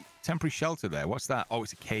a temporary shelter there? What's that? Oh,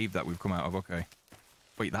 it's a cave that we've come out of. Okay.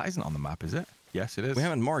 Wait, that isn't on the map, is it? Yes, it is. We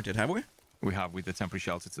haven't marked it, have we? We have, with the temporary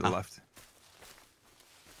shelter to the left.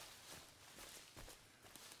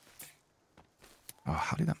 Oh,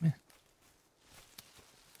 how did that miss?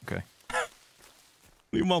 Okay. What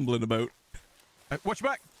are you mumbling about? Watch your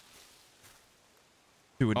back.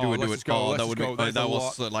 Do it. Oh, that would be. That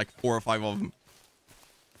was like 4 or 5 of them.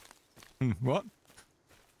 What?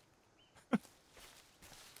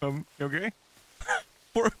 You okay?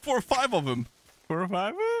 4 or 5 of them. 4 or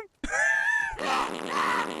 5 of them?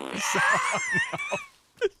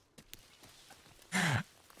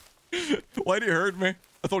 Why do you hurt me?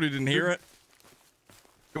 I thought you didn't hear it.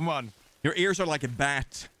 Come on. Your ears are like a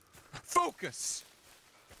bat. Focus.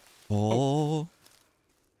 Oh.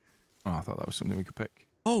 Oh, I thought that was something we could pick.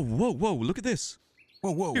 Oh, whoa. Look at this.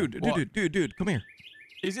 Whoa. Dude, come here.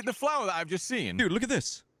 Is it the flower that I've just seen? Dude, look at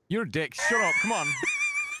this. You're a dick. Shut up. Come on.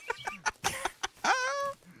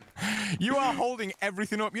 You are holding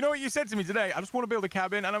everything up. You know what you said to me today? I just want to build a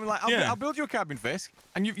cabin. And I'm like, I'll build you a cabin, Fisk.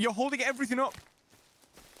 And you're holding everything up.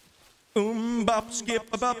 Bop,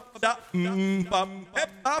 skip, bop, da, bop,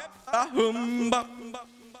 bop, bop.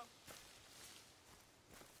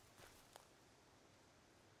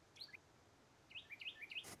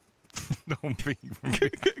 Don't be.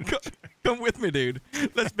 Come with me, dude.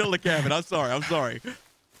 Let's build a cabin. I'm sorry.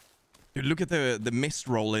 Dude, look at the mist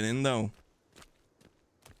rolling in, though.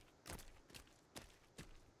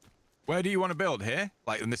 Where do you want to build? Here?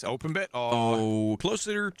 Like in this open bit? Or... Oh,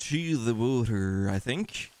 closer to the water, I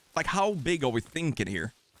think. Like, how big are we thinking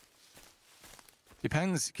here?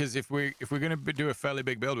 Depends, because if we're going to do a fairly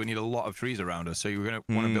big build, we need a lot of trees around us. So you're going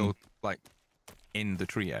to want to build, like, in the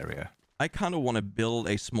tree area. I kind of want to build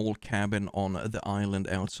a small cabin on the island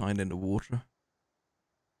outside in the water.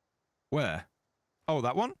 Where? Oh,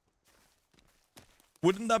 that one?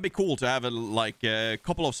 Wouldn't that be cool to have a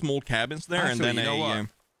couple of small cabins there? Actually, and then you know what?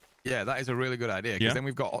 Yeah, that is a really good idea, because then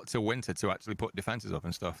we've got till winter to actually put defenses up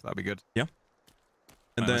and stuff. That'd be good. Yeah.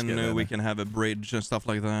 And then we can have a bridge and stuff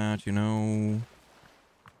like that, you know.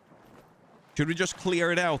 Should we just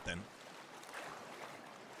clear it out then?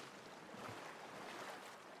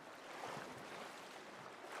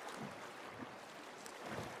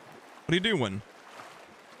 What are you doing?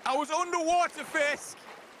 I was underwater, Fisk!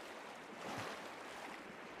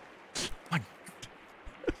 Why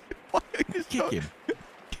are you kicking?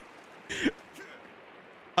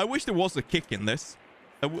 I wish there was a kick in this.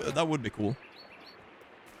 That would be cool.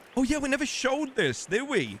 Oh yeah, we never showed this, did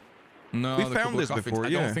we? No, we found this before. I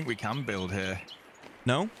don't think we can build here.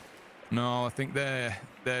 No? No, I think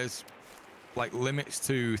there's like limits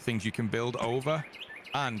to things you can build over,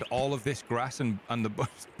 and all of this grass and the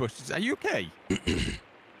bushes. Are you okay?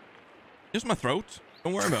 Just my throat.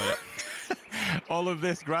 Don't worry about it. All of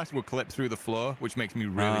this grass will clip through the floor, which makes me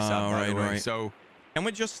really sad. Right. So, can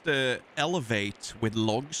we just elevate with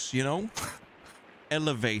logs? You know,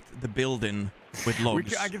 elevate the building with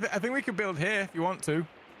logs. I think we could build here if you want to.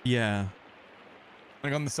 Yeah.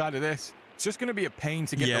 Like on the side of this. It's just going to be a pain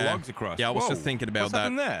to get the logs across. Yeah, I was just thinking about what's that.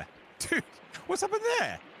 Happened there? Dude, what's happened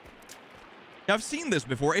there? I've seen this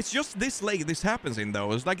before. It's just this lake this happens in,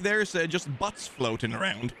 though. It's like there's just butts floating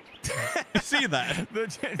around. You see that? They're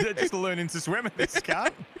just learning to swim in this can.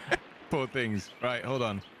 Poor things. Right, hold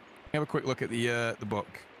on. Have a quick look at the book.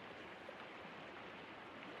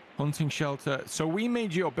 Hunting shelter. So we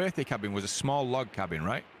made your birthday cabin was a small log cabin,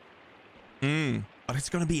 right? But it's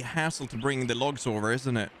going to be a hassle to bring the logs over,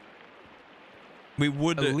 isn't it? We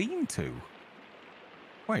would... A lean-to?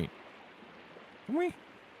 Wait. Can we?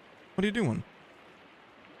 What are you doing?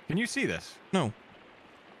 Can you see this? No.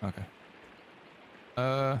 Okay.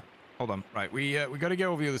 Hold on. Right, we got to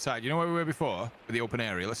go over the other side. You know where we were before? With the open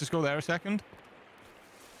area. Let's just go there a second.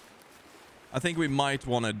 I think we might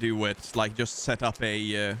want to do it, like just set up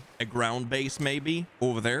a ground base maybe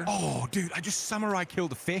over there. Oh, dude, I just samurai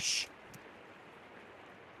killed a fish.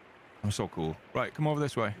 I'm so cool. Right, come over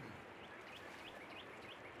this way.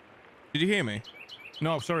 Did you hear me?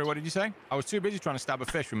 No, sorry, what did you say? I was too busy trying to stab a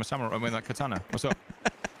fish with my samurai, with that katana. What's up?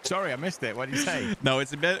 Sorry, I missed it. What did you say? No,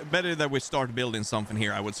 it's better that we start building something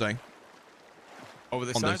here, I would say. Over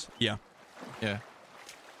this side? Yeah. Yeah.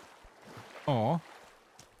 Oh.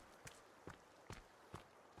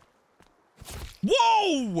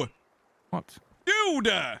 Whoa! What?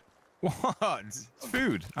 Dude! What? It's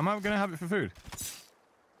food. Am I going to have it for food?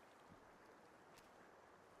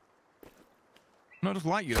 Not just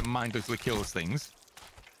like you that mindlessly kills things.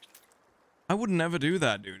 I would never do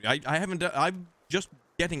that, dude. I haven't. I'm just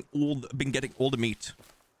been getting all the meat.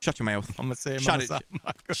 Shut your mouth. I'm gonna say Shut it.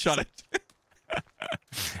 Shut it.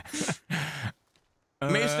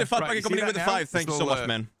 Mr. Fatbucket coming in with the 5. Thanks so much,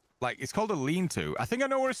 man. Like, it's called a lean-to. I think I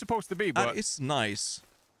know where it's supposed to be, but it's nice.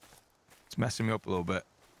 It's messing me up a little bit.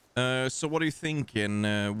 So what are you thinking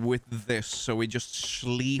with this? So we just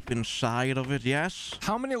sleep inside of it, yes?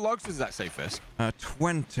 How many logs does that say, Fisk?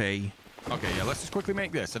 20. Okay, yeah, let's just quickly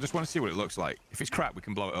make this. I just want to see what it looks like. If it's crap, we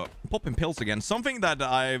can blow it up. Popping pills again. Something that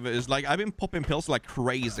I've been popping pills like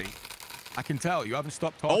crazy. I can tell. You haven't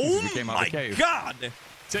stopped talking since we came out of the cave. Oh my god!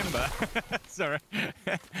 Timber. Sorry.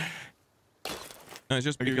 No, it's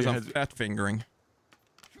just because I'm fat fingering.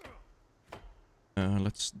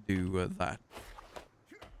 Let's do that.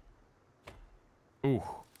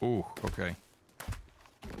 Ooh, okay.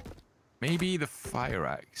 Maybe the fire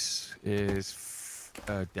axe is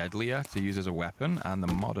deadlier to use as a weapon, and the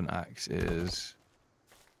modern axe is...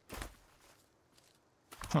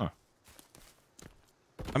 Huh.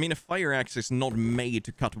 I mean, a fire axe is not made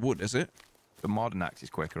to cut wood, is it? The modern axe is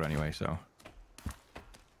quicker anyway, so...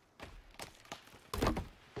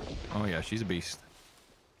 Oh yeah, she's a beast.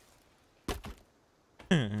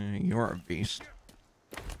 You're a beast.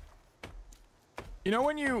 You know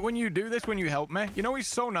when you do this, when you help me, you know he's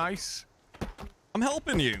so nice. I'm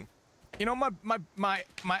helping you. You know my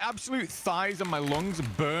absolute thighs and my lungs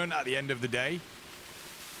burn at the end of the day.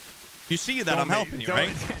 You see that I'm helping you,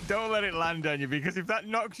 right? Don't let it land on you, because if that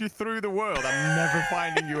knocks you through the world, I'm never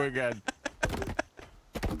finding you again.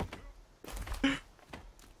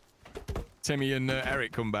 Timmy and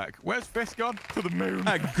Eric come back. Where's Fisk gone? To the moon.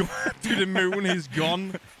 To the moon, he's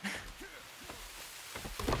gone.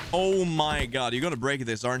 Oh my god, you're gonna break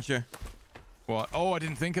this, aren't you? What? Oh, I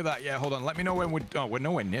didn't think of that yet. Hold on, let me know when we're... Oh, we're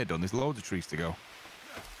nowhere near done. There's loads of trees to go.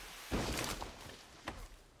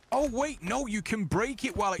 Oh, wait, no, you can break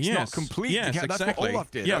it while it's not complete. Yes, yeah, that's exactly. what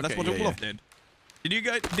Olaf did. Yeah, okay, that's what Olaf did. Did you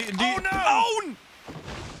guys... Oh, no! Oh!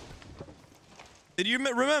 Did you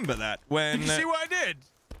remember that? When... Did you see what I did?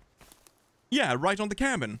 Yeah, right on the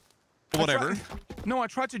cabin. Whatever. No, I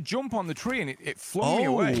tried to jump on the tree and it flung me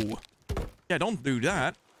away. Yeah, don't do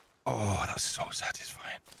that. Oh, that's so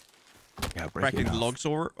satisfying. Yeah, breaking the logs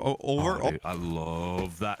over. Dude, I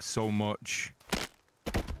love that so much.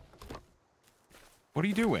 What are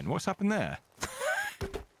you doing? What's happened there?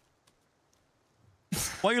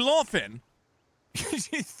 Why are you laughing?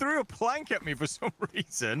 She threw a plank at me for some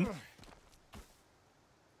reason.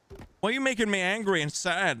 Why are you making me angry and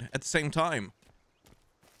sad at the same time?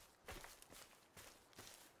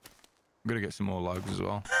 I'm gonna get some more logs as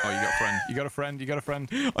well. Oh, you got a friend. You got a friend. You got a friend.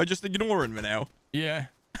 I'm just ignoring me now. Yeah.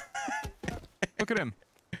 Look at him.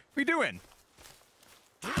 What are you doing?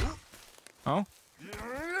 Oh?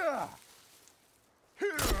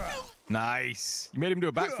 Nice. You made him do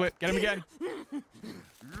a backflip. Get him again.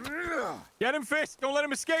 Get him, Fisk. Don't let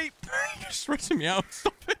him escape. You're stressing me out.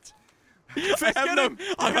 Stop it. Fisk,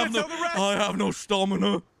 I have no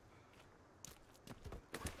stamina.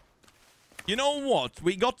 You know what?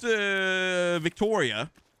 We got Victoria,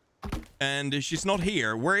 and she's not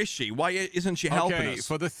here. Where is she? Why isn't she helping us?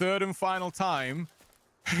 For the third and final time,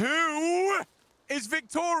 who is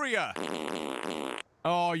Victoria.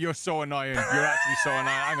 Oh, you're so annoying. You're actually so annoying.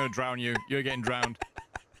 I'm going to drown you. You're getting drowned.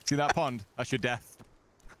 See that pond? That's your death.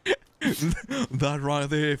 That right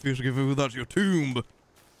there, Fisk, that's your tomb.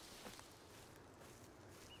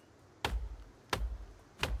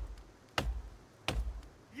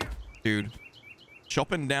 Dude,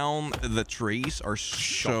 chopping down the trees are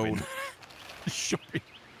so...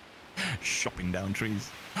 Shopping down trees.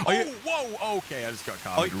 Whoa! Okay, I just got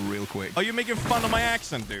caught real quick. Are you making fun of my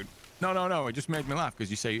accent, dude? No. It just made me laugh because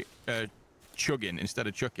you say chugging instead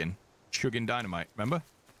of chucking. Chugging dynamite, remember?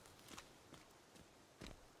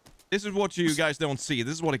 This is what you guys don't see.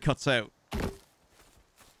 This is what it cuts out. Who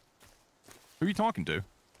are you talking to?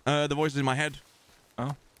 The voices in my head.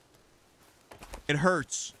 Oh. It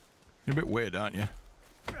hurts. You're a bit weird, aren't you?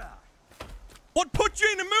 What put you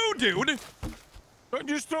in the mood, dude? Did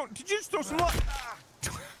you just throw some luck?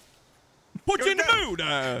 Put you in the mood.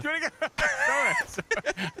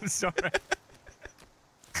 Sorry.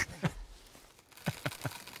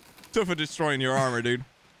 Tough for destroying your armor, dude.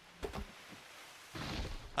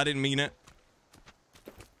 I didn't mean it.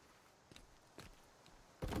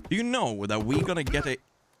 Do you know that we're gonna get a...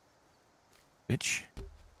 Bitch.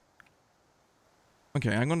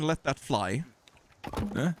 Okay, I'm gonna let that fly.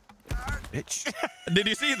 Huh? Bitch. Did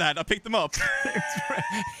you see that? I picked them up.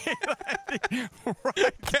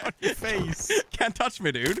 Right on your face. Can't touch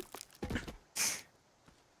me, dude.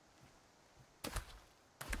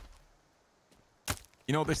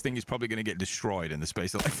 You know, this thing is probably going to get destroyed in the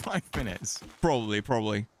space of like 5 minutes. Probably.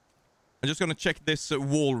 I'm just gonna check this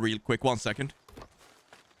wall real quick. 1 second.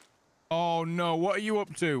 Oh no! What are you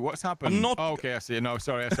up to? What's happened? I'm not... Oh, okay, I see. No,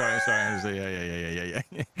 sorry.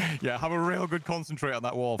 Yeah. Have a real good concentrate on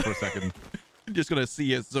that wall for a second. I'm just gonna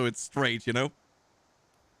see it so it's straight, you know.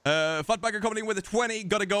 Fatbacker coming in with a 20.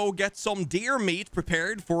 Gotta go get some deer meat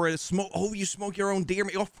prepared for a smoke. Oh, you smoke your own deer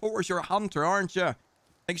meat. Of course, you're a hunter, aren't you?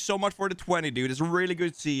 Thanks so much for the 20, dude. It's really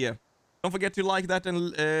good to see you. Don't forget to like that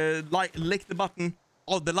and lick the button.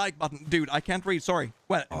 Oh, the like button. Dude, I can't read. Sorry.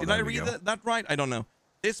 Well, did I read that right? I don't know.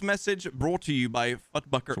 This message brought to you by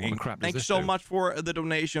Fatbucker Inc. Thanks so much for the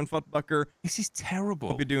donation, Fatbucker. This is terrible.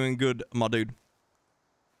 Hope you're doing good, my dude.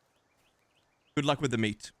 Good luck with the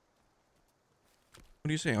meat. What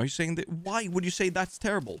are you saying? Are you saying that? Why would you say that's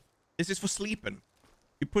terrible? This is for sleeping.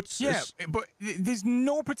 You put... Yeah, but there's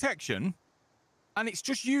no protection. And it's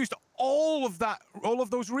just used all of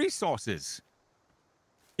those resources.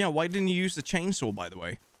 Yeah, why didn't you use the chainsaw, by the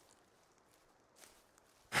way?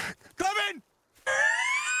 Clevin!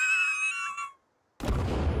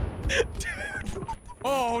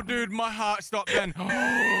 Oh, dude, my heart stopped then.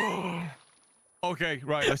 Okay,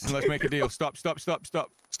 right, listen, let's make a deal. Stop.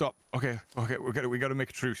 Okay, we gotta make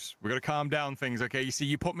a truce. We gotta calm down things, okay? You see,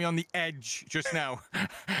 you put me on the edge just now,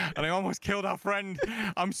 and I almost killed our friend.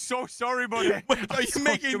 I'm so sorry, buddy. Wait, are you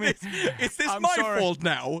making this? Is this my fault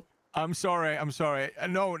now? I'm sorry.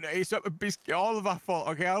 No, it's all of our fault,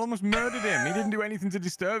 okay? I almost murdered him. He didn't do anything to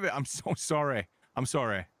disturb it. I'm so sorry. I'm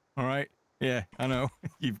sorry, all right? Yeah, I know.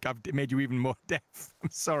 I've made you even more deaf. I'm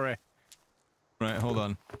sorry. Right, hold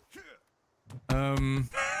on.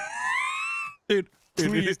 Dude,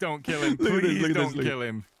 please don't kill him. Please don't kill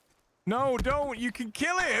him. No, don't. You can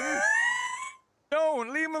kill him.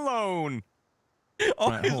 Don't. Leave him alone. Oh,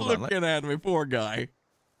 right, he's looking at me. Poor guy.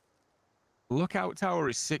 Lookout tower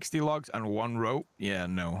is 60 logs and 1 rope. Yeah,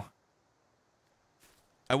 no.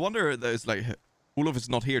 I wonder, there's like, Olaf is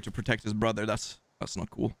not here to protect his brother. That's not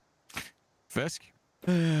cool. Fisk?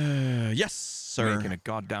 Yes, sir. Making a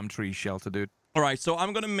goddamn tree shelter, dude. All right, so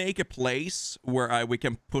I'm gonna make a place where we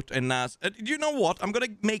can put a nice... you know what? I'm gonna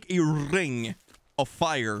make a ring of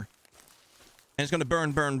fire. And it's gonna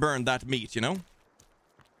burn that meat, you know?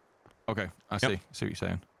 Okay, I see. I see what you're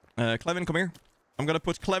saying. Clevin, come here. I'm gonna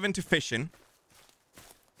put Clevin to fishing.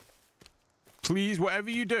 Please, whatever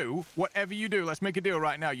you do, let's make a deal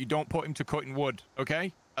right now. You don't put him to cutting wood,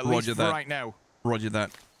 okay? At least for right now. Roger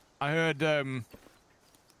that. I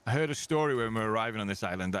heard a story when we were arriving on this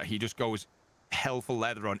island that he just goes hell for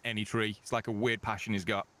leather on any tree. It's like a weird passion he's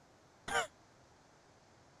got.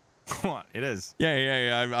 What? It is.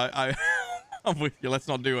 Yeah. I'm with you. Let's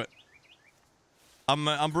not do it.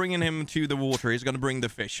 I'm bringing him to the water. He's gonna bring the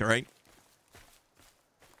fish. All right.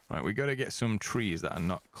 Right. We gotta get some trees that are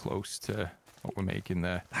not close to what we're making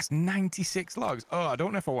there. That's 96 logs. Oh, I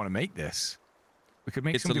don't know if I want to make this. We could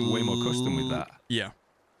make something way more custom with that. Yeah.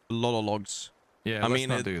 A lot of logs. Yeah, let's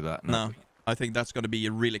not do that. No, I think that's going to be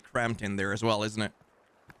really cramped in there as well, isn't it?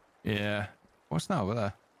 Yeah. What's that over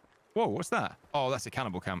there? Whoa, what's that? Oh, that's a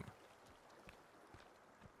cannibal camp.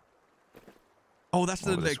 Oh, that's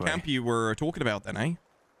the camp you were talking about then, eh?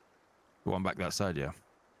 The one back that side, yeah.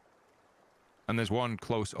 And there's one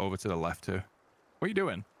close over to the left too. What are you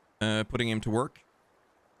doing? Putting him to work.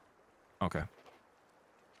 Okay.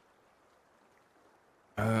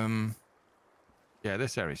 Yeah,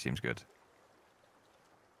 this area seems good.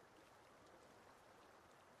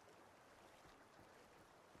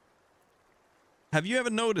 Have you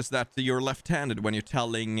ever noticed that you're left-handed when you're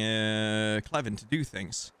telling Clevin to do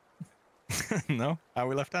things? No? Are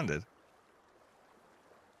we left-handed?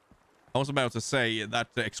 I was about to say that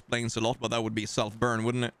explains a lot, but that would be self-burn,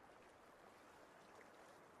 wouldn't it?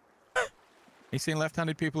 You seen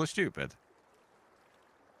left-handed people are stupid?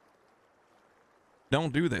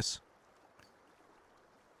 Don't do this.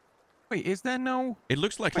 Wait, is there no... It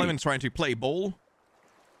looks like Clevin's trying to play ball.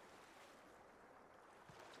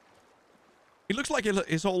 He looks like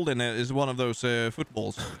his holding is one of those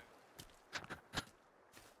footballs.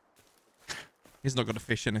 He's not gonna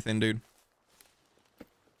fish anything, dude.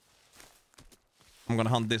 I'm gonna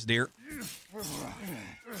hunt this deer.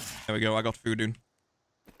 There we go, I got food, dude.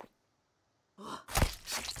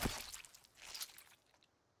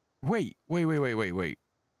 Wait.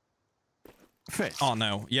 Fisk. Oh,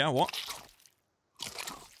 no. Yeah, what?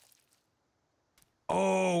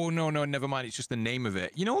 Oh, no, never mind. It's just the name of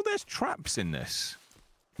it. You know, there's traps in this.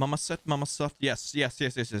 Mama set. Yes.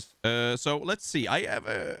 So, let's see. I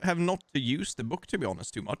have not used the book, to be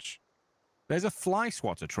honest, too much. There's a fly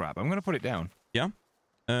swatter trap. I'm going to put it down. Yeah?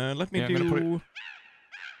 Let me I'm do... gonna put it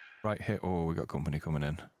right here. Oh, we got company coming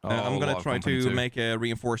in. Oh, I'm going to try to make a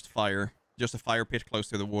reinforced fire. Just a fire pit close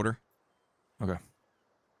to the water. Okay.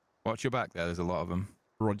 Watch your back there. There's a lot of them.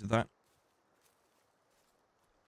 Roger that.